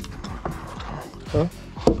 Huh?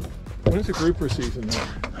 When's the grouper season now?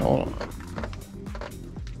 Hold on.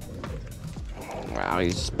 Wow,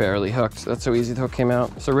 he's barely hooked. That's how easy the hook came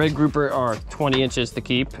out. So red grouper are 20 inches to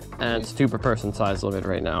keep, and it's 2 per person size limit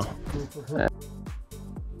right now.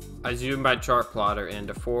 I zoom my chart plotter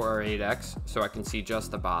into 4 or 8x so I can see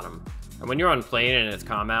just the bottom. And when you're on plane and it's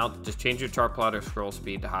calm out, just change your chart plotter scroll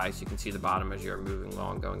speed to high so you can see the bottom as you're moving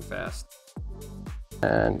along, going fast.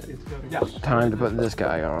 And time to put this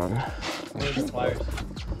guy on.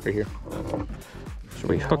 Right here. So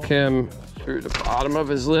we hook him through the bottom of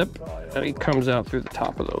his lip, and he comes out through the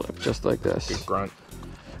top of the lip, just like this. Big grunt.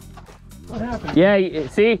 What happened? Yeah,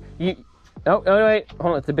 see? Oh, wait,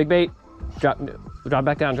 hold on, it's a big bait. Drop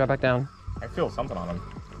back down, drop back down. I feel something on him.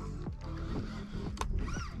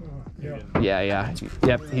 Yeah.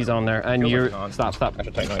 Yep, he's on there. And Feels like you're, he's on. stop. I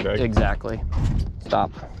should tighten my bag. Exactly.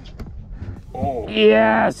 Stop. Oh.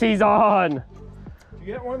 Yes, he's on. Did you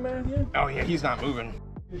get one, man? Oh, yeah, he's not moving.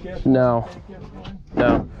 No.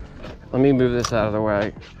 Let me move this out of the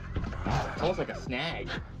way. It's almost like a snag.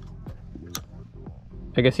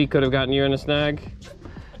 I guess he could have gotten you in a snag.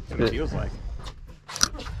 That's what it feels like.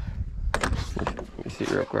 Let me see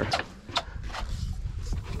real quick.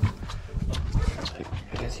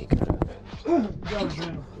 I guess he could have.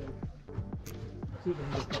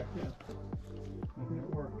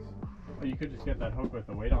 You could just get that hook with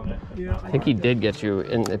the weight on it. Yeah. I think he did get you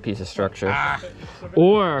in a piece of structure.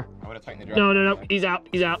 Or, I would have tightened the drop. no, he's out.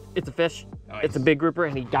 It's a fish. Nice. It's a big grouper,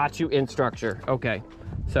 and he got you in structure. Okay,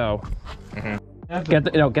 so get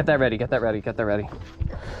that ready.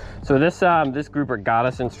 So this grouper got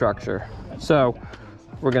us in structure. So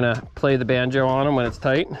we're gonna play the banjo on him when it's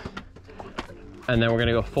tight, and then we're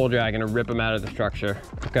gonna go full drag and rip him out of the structure.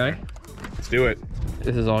 Okay? Let's do it.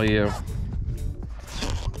 This is all you.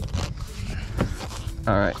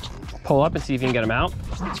 All right, pull up and see if you can get him out.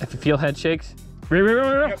 If you feel head shakes,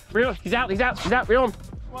 reel. He's out, reel him.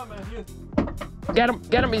 Come on, man.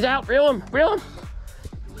 Get him, he's out, reel him.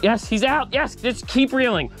 Yes, he's out, yes, just keep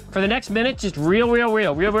reeling. For the next minute, just reel.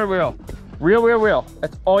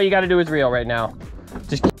 That's all you gotta do is reel right now.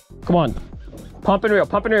 Just, come on, pump and reel.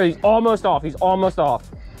 He's almost off.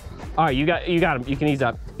 All right, you got him, you can ease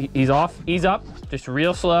up. He's off, ease up, just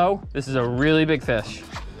real slow. This is a really big fish.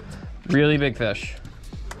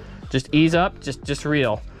 Just ease up, just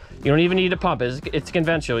reel. You don't even need to pump, it's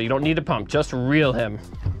conventional. You don't need to pump, just reel him.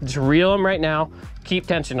 Just reel him right now. Keep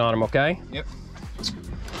tension on him, okay? Yep.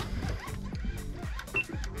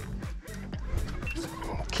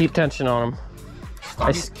 Keep tension on him.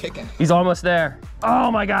 He's kicking. He's almost there. Oh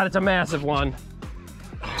my God, it's a massive one.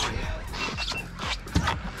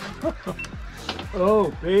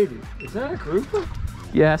 Oh, baby. Is that a grouper?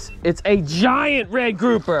 Yes, it's a giant red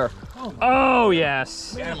grouper. Oh,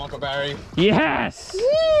 yes. Get him, Uncle Barry. Yes.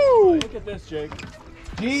 Woo! Look at this, Jake.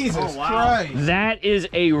 Jesus Christ. That is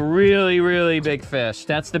a really, really big fish.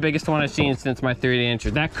 That's the biggest one I've seen since my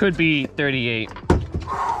 30-incher. That could be 38.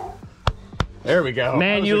 There we go.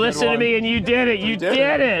 Man, you listened to me and you did it. You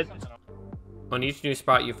did it. On each new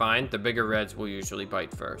spot you find, the bigger reds will usually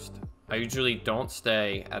bite first. I usually don't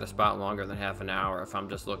stay at a spot longer than half an hour if I'm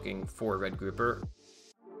just looking for a red grouper.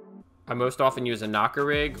 I most often use a knocker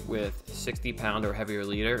rig with 60-pound or heavier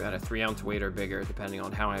leader and a 3-ounce weight or bigger depending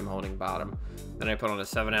on how I'm holding bottom. Then I put on a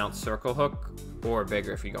 7-ounce circle hook or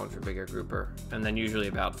bigger if you're going for bigger grouper, and then usually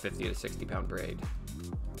about 50 to 60-pound braid.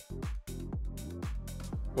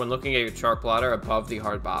 When looking at your chart plotter above the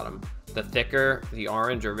hard bottom, the thicker the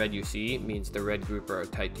orange or red you see means the red grouper are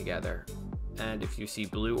tight together. And if you see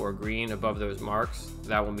blue or green above those marks,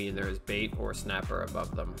 that will mean there is bait or snapper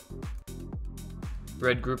above them.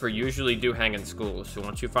 Red grouper usually do hang in schools, so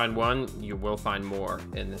once you find one, you will find more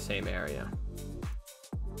in the same area.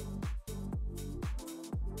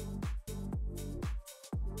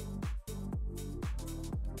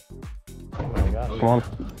 Oh my God. Come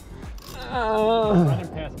on. Running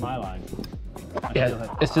past my line.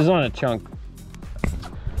 Yeah, this is on a chunk.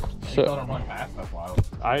 So, Run past, that's wild.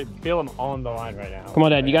 I feel him on the line right now. come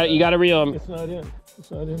on, Dad. You got to reel him. It's not in. It's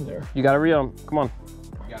not in there. You got to reel him. Come on.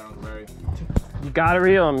 You got it, Uncle Barry. You got to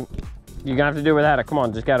reel him. You're gonna have to do it without it. Come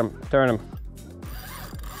on, just get him. Turn him.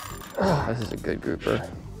 Oh, this is a good grouper.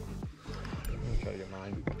 I'm gonna try to get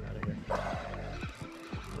mine out of here.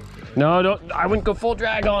 No, don't. I wouldn't go full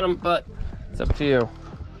drag on him, but it's up to you.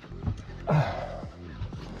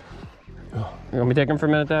 You want me to take him for a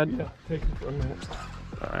minute, Dad? Yeah, take it for a minute.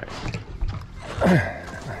 All right.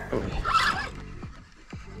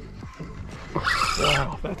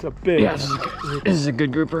 Wow, that's a big. Yes, this is a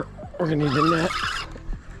good grouper. We're gonna need the net.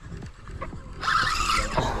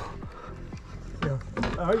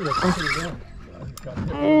 Oh, you got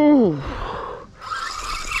it in. Ooh.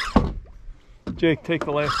 Jake, take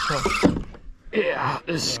the last chunk. Yeah,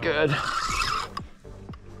 this is good.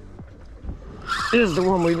 This is the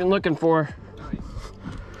one we've been looking for.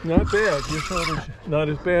 Not bad. Your shoulder's not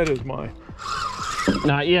as bad as mine.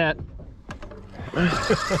 Not yet.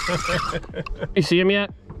 You see him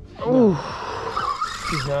yet? Ooh.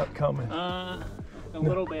 He's not coming. A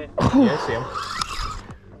little bit. Yeah, I see him.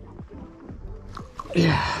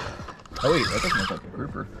 Yeah. Oh wait, that doesn't look like a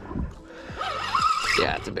grouper.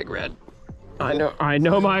 Yeah, it's a big red. I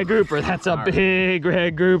know my grouper. That's a big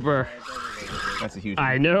red grouper. That's a huge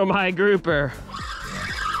I know my grouper.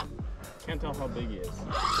 Can't tell how big he is.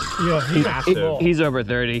 Yeah, he's massive. He's over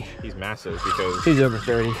 30. He's massive because He's over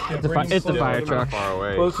 30. It's a fire closer. truck. far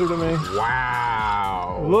away. closer to me.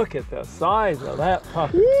 Wow. Look at the size of that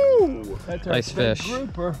puppy. Woo! That's a Nice big fish.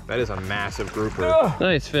 grouper. That is a massive grouper. Oh,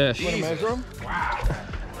 Nice fish. want to measure him? Wow.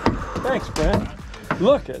 Thanks, Brent.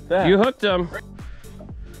 Look at that. You hooked him.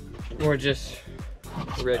 Or just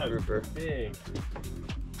red grouper. Big.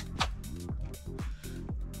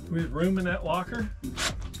 We have room in that locker?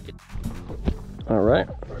 All right.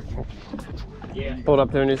 Yeah. Pulled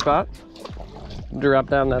up to a new spot. Drop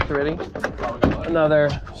down that 30. Another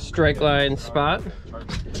strike line spot.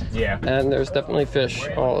 Yeah. And there's definitely fish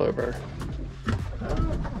all over.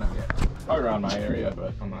 Probably around my area,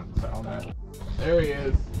 but I'm not selling that. There he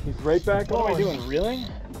is. He's right back What on. am I doing, reeling?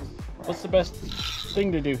 What's the best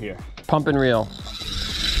thing to do here? Pump and reel.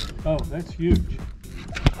 Oh, that's huge.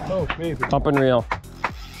 Oh, baby. Pump and reel.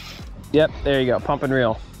 Yep, there you go. Pump and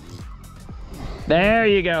reel. There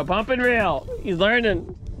you go. Pump and reel. He's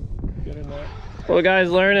learning. Get in there. Little guy's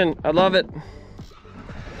learning. I love it.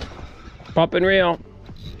 Pump and reel.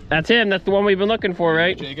 That's him. That's the one we've been looking for,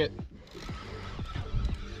 right? Jake it.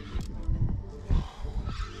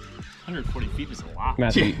 140 feet is a lot.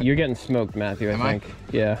 Matthew, you're getting smoked, Matthew, I Am I? think.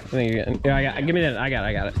 Yeah, I think you're getting. Yeah, give me that. I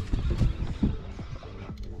got it.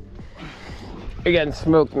 You're getting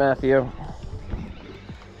smoked, Matthew.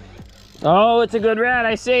 Oh, it's a good rat.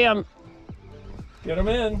 I see him. Get him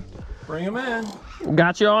in. Bring him in.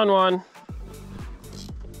 Got you on one.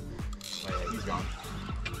 Oh, yeah, he's gone.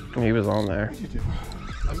 He was on there.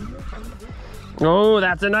 Oh,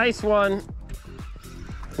 that's a nice one.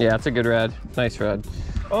 Yeah, it's a good red. Nice red.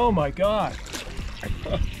 Oh my God.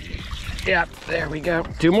 Yep, there we go.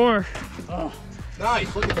 Two more.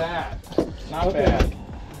 Nice, look at that. Not Okay. bad.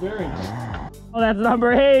 Very nice. Oh, that's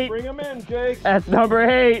number 8. Bring him in, Jake. That's number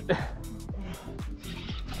 8.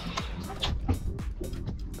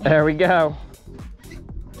 There we go.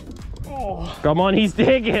 Oh, Come on, he's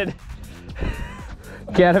digging.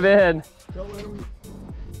 Get him in. don't let him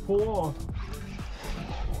pull off.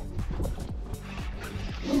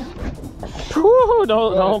 Woo,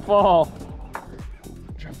 don't fall.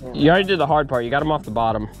 You already did the hard part. You got him off the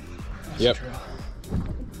bottom. Yep.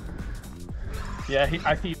 Yeah,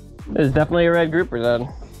 I see. This is definitely a red grouper then.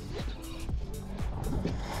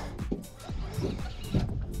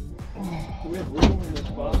 We have room in this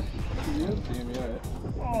spot.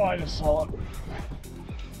 Oh, I just saw it.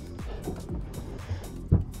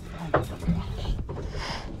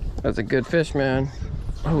 That's a good fish, man.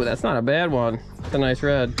 Oh, that's not a bad one. It's a nice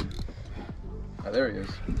red. Oh, there he is.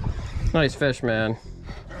 Nice fish, man.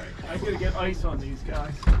 I gotta get ice on these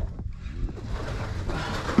guys.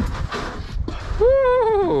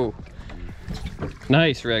 Woo!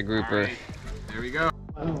 Nice red grouper. Right, there we go.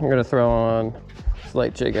 I'm gonna throw on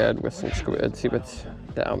slight jig head with some squid. See what's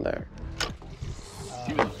down there.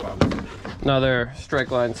 Another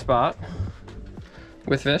strike line spot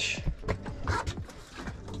with fish.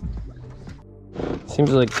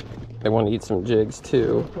 Seems like they want to eat some jigs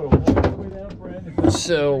too.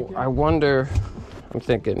 So I wonder, I'm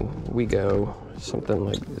thinking we go something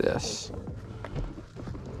like this.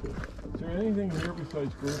 Is there anything here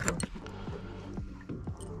besides grouper?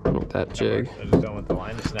 Like that jig. I just don't want the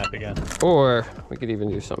line to snap again. Or we could even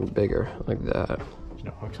do something bigger like that. There's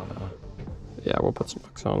no hooks on that one. Yeah, we'll put some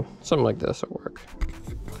hooks on. Something like this will work.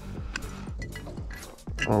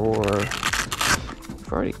 Or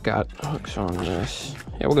I've already got hooks on this.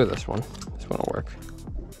 Yeah, we'll go this one. This one will work.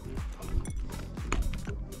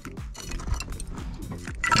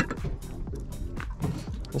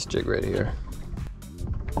 This jig right here.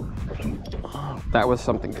 That was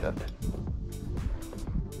something good.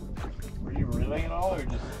 Were you reeling it all or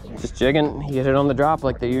Just jigging. You get it on the drop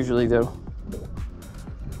like they usually do.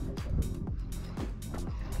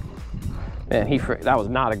 Man, that was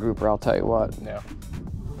not a grouper, I'll tell you what. Yeah.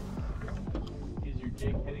 Is your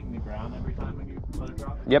jig hitting the ground every time when you let it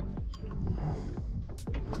drop? Yep.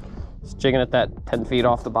 Just jigging at that 10 feet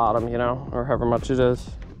off the bottom, you know, or however much it is.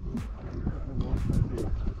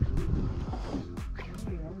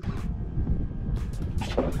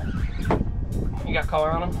 You got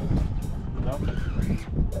color on him? No.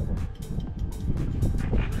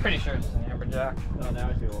 Pretty sure it's an amberjack. Oh, now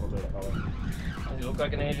I see a little bit of color. Does he look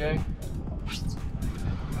like an AJ?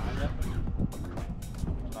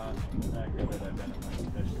 Not good at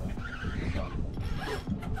identifying fish though.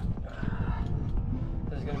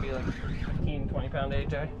 This is gonna be like 15, 20 pound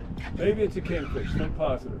AJ. Maybe it's a kingfish, think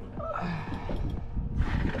positive.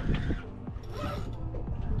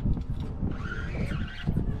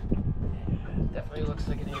 Definitely looks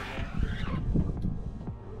like an AJ.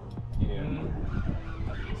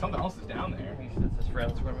 Yeah. Something else is down there. That's his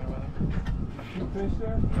friend swimming with him. Kingfish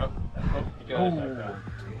there? Oh, You got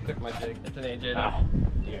it. Took my jig. It's an AJ now.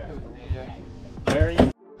 yeah. Very.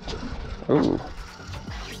 Ooh.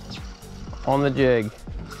 On the jig.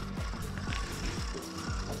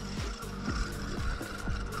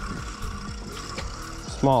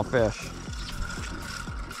 Small fish.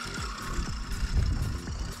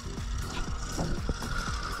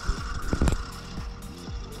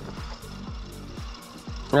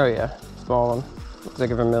 Oh yeah, small one. Looks like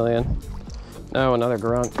a vermilion. Oh, another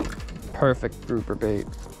grunt. Perfect grouper bait.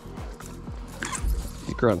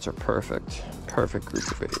 These grunts are perfect. Perfect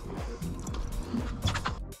grouper bait.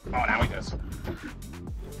 Oh, now he does.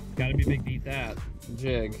 Gotta be big, beat that.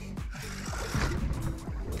 Jig.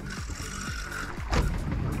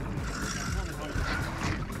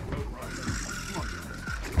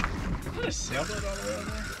 Is that a sailboat all the way over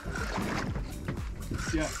there?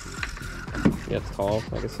 Yeah. Yeah, it's tall,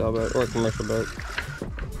 like a sailboat or a commercial boat.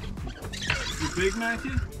 You big,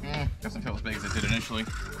 Matthew? Doesn't feel as big as it did initially.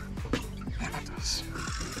 Yeah, it does.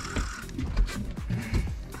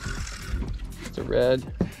 It's a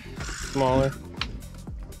red, smaller.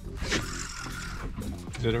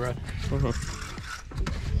 Is it a red?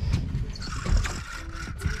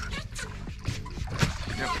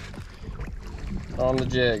 Yep. On the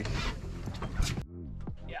jig.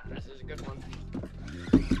 Yeah, this is a good one.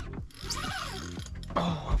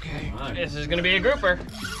 Oh, okay. This is gonna be a grouper.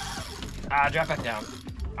 Drop back down.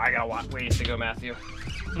 I got ways to go, Matthew.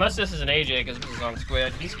 Unless this is an AJ, because this is on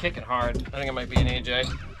squid. He's kicking hard. I think it might be an AJ.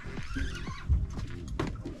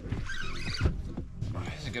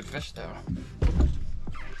 He's a good fish, though.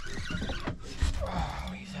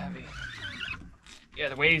 Oh, he's heavy. Yeah,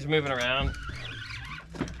 the way he's moving around.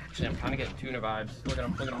 Actually, I'm kind of getting tuna vibes. Look at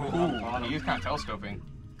him. Look at him. Ooh, he's kind of telescoping.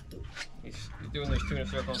 He's doing those tuna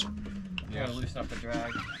circles. Yeah. Gotta loosen up the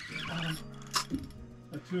drag.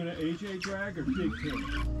 A tuna AJ drag or jig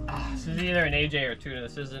pin? This is either an AJ or tuna.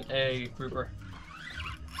 This isn't a grouper.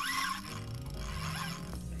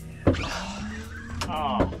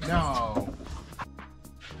 Oh, no.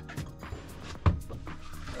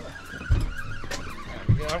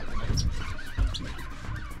 go.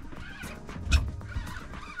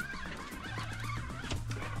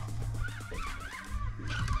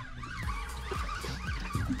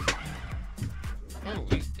 Oh,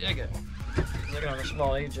 he's digging. He's looking at a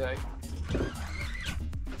small AJ.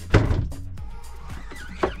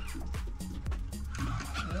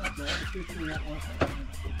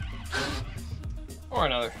 Or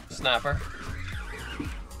another snapper.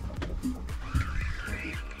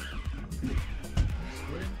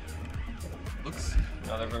 Looks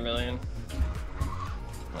another vermilion.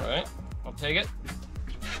 All right, I'll take it.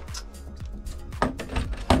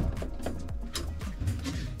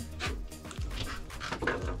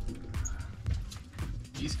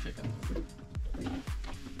 He's kicking.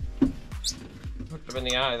 Hooked him in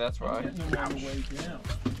the eye, that's why.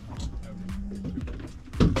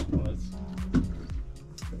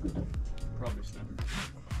 Probably snapper.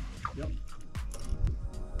 Yep.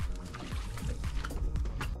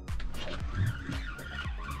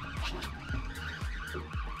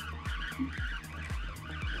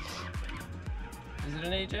 Is it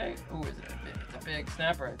an AJ? Oh, is it a big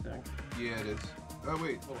snapper, I think. Yeah, it is. Oh,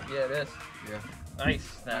 wait. Yeah, it is. Yeah. Nice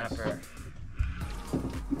snapper.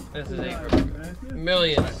 This is a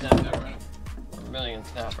vermilion snapper. Vermilion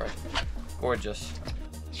snapper. Gorgeous.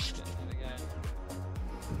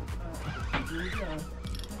 Here we go.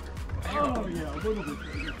 Oh, yeah, a little bit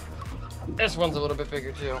bigger. This one's a little bit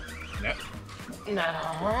bigger too. Yep. No.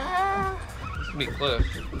 This can be close.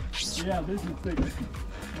 Yeah, this is bigger.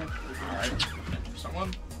 Alright.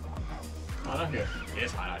 Someone? Hot out here.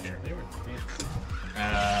 It's hot out here. They were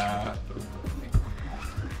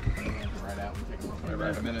Right out. We'll take a look.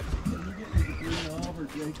 Right in a minute. Can you get me the blue knob or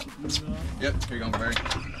Jake the blue knob? Yep. Here you go, Barry.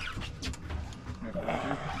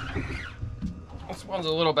 This one's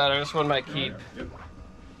a little better. This one might keep. Yep.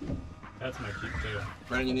 That's my keep too.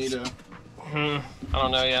 Brennan, you need a... I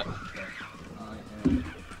don't know yet.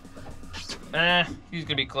 He's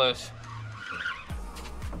gonna be close.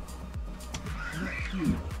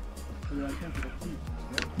 Cute. But I think it'll keep.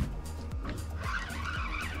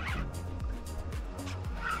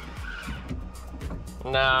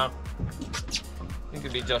 No. I think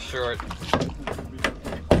it'd be just short.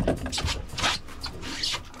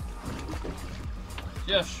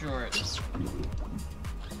 Just short.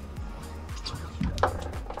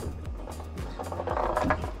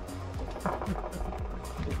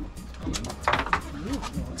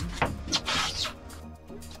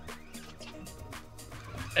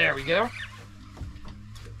 There we go.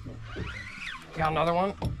 Got another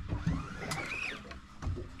one.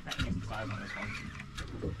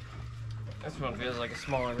 This one feels like a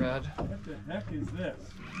smaller red. What the heck is this?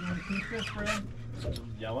 You want to keep this, friend?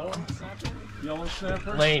 Yellow snapper? Yellow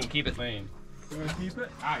snapper? Lane, keep it. Lane. You want to keep it?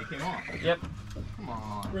 Ah, you came off. Yep. Come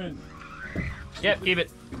on. Friend, Yep, keep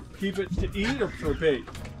it. keep it to eat or for bait?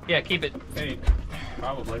 Yeah, keep it. Bait.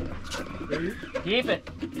 Probably. Bait? Keep it.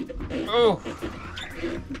 Oh.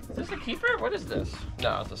 Is this a keeper? What is this?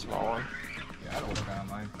 No, it's a small one. Yeah, I don't look on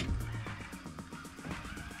mine.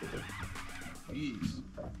 Jeez.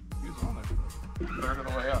 He was on there. Third of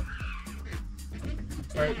the way up.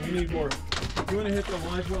 Alright, we need more. You want to hit the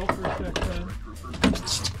live well for a second?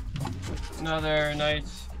 Another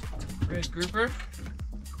nice red grouper.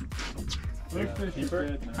 Those fish are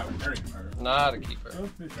dead now. Not a keeper. Those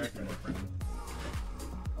fish are dead.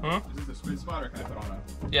 Hmm? Is this a squid spot or can I put on a...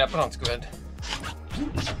 Yeah, put on squid.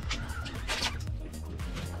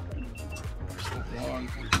 One.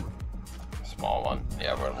 Small one.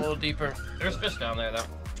 Yeah, we're a little deeper. There's fish down there though.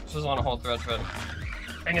 This is on a whole thread fin.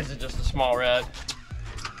 I guess it's just a small red.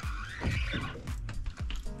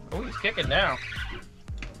 Oh, he's kicking now.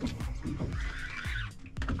 I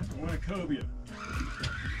want a cobia.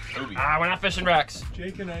 Ah, we're not fishing wrecks.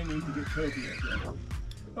 Jake and I need to get cobia together.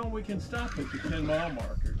 Oh, we can stop at the 10-mile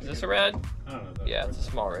marker. Is this a red? I don't know. That Yeah, it's a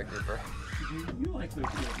small red grouper. You like those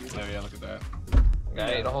cobias. Oh yeah, look at that. Guy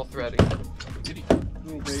ate a whole thread. Did he?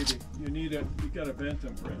 Little baby. You gotta vent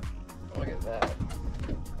them, friend. Look at that.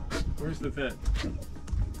 Where's the vent?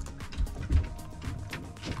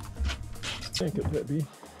 Thank you, baby.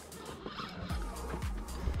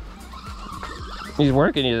 He's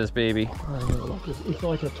working you, this baby. It's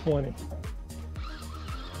like a 20.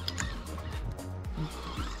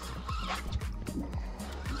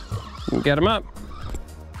 Get him up.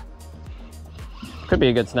 Could be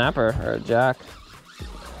a good snapper or a jack.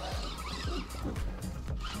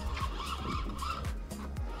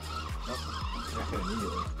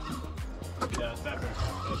 Yeah, snapper.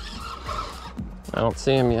 I don't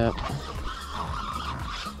see him yet.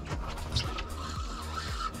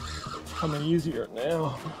 Coming easier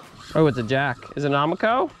now. Oh, it's a jack. Is it an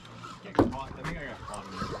Amico? I think I got caught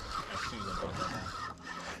in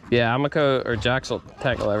Yeah, Amako or Jacks will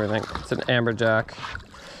tackle everything. It's an amberjack.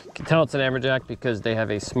 You can tell it's an amberjack because they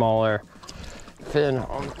have a smaller fin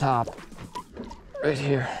on the top, right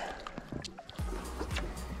here.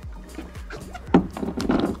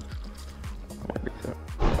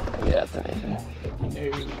 Yeah, it's an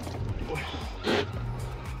AJ.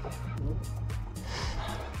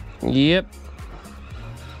 Yep.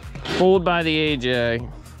 Fooled by the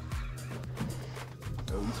AJ.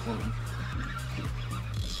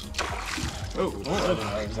 Oh,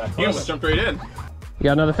 exactly. He almost jumped right in. You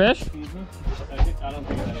got another fish? I don't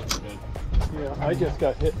think that is good. Yeah, I just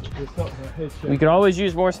got hit. We could always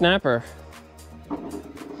use more snapper.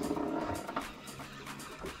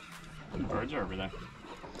 Birds are over there.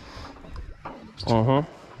 Uh-huh.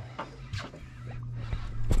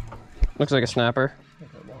 Looks like a snapper.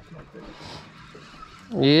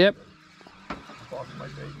 Yep.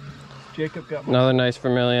 Jacob got Another nice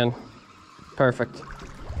vermilion. Perfect.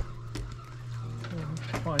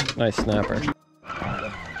 Nice snapper.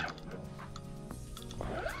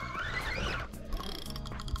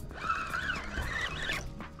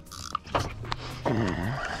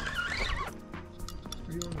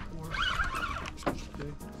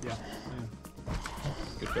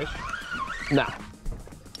 Good fish. Nah.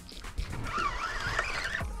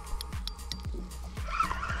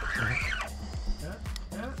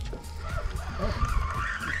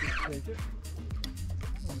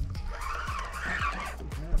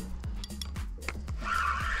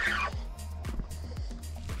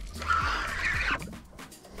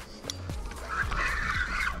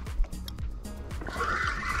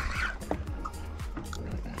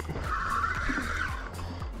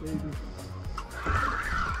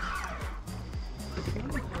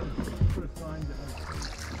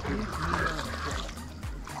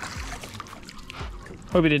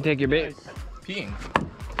 Hope you didn't take your bait. Peeing.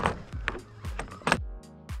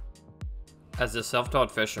 As a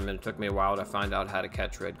self-taught fisherman, it took me a while to find out how to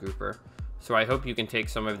catch red grouper. So I hope you can take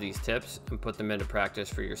some of these tips and put them into practice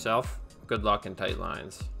for yourself. Good luck and tight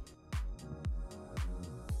lines.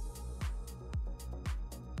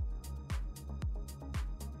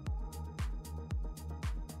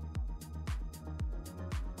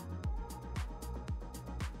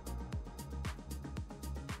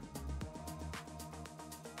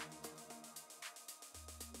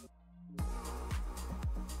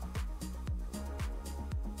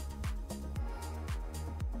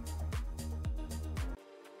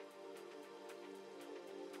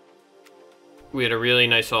 We had a really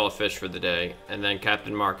nice haul of fish for the day, and then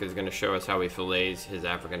Captain Mark is going to show us how he fillets his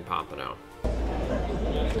African pompano.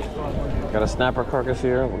 Got a snapper carcass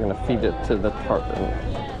here. We're gonna feed it to the tarpon.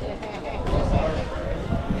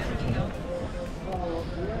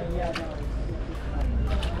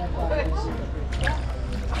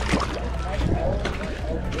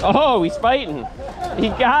 Oh, he's fighting. He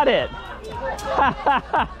got it.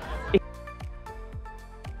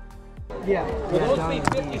 Yeah. Will those be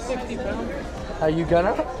 50, 60 pounds? Are you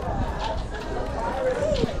gonna?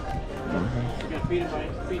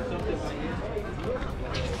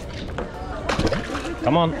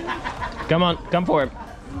 Come on. Come on. Come for it.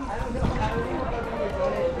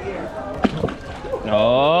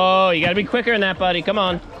 Oh, you gotta be quicker than that, buddy. Come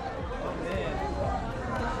on.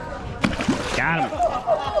 Got him.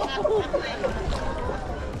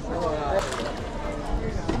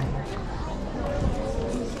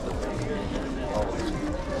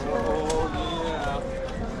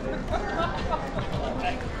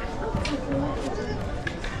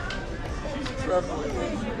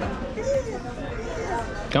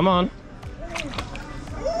 Come on.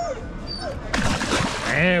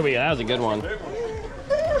 There we go. That was a good one.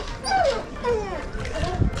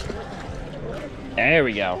 There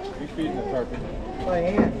we go. By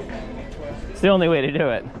hand. It's the only way to do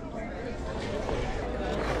it.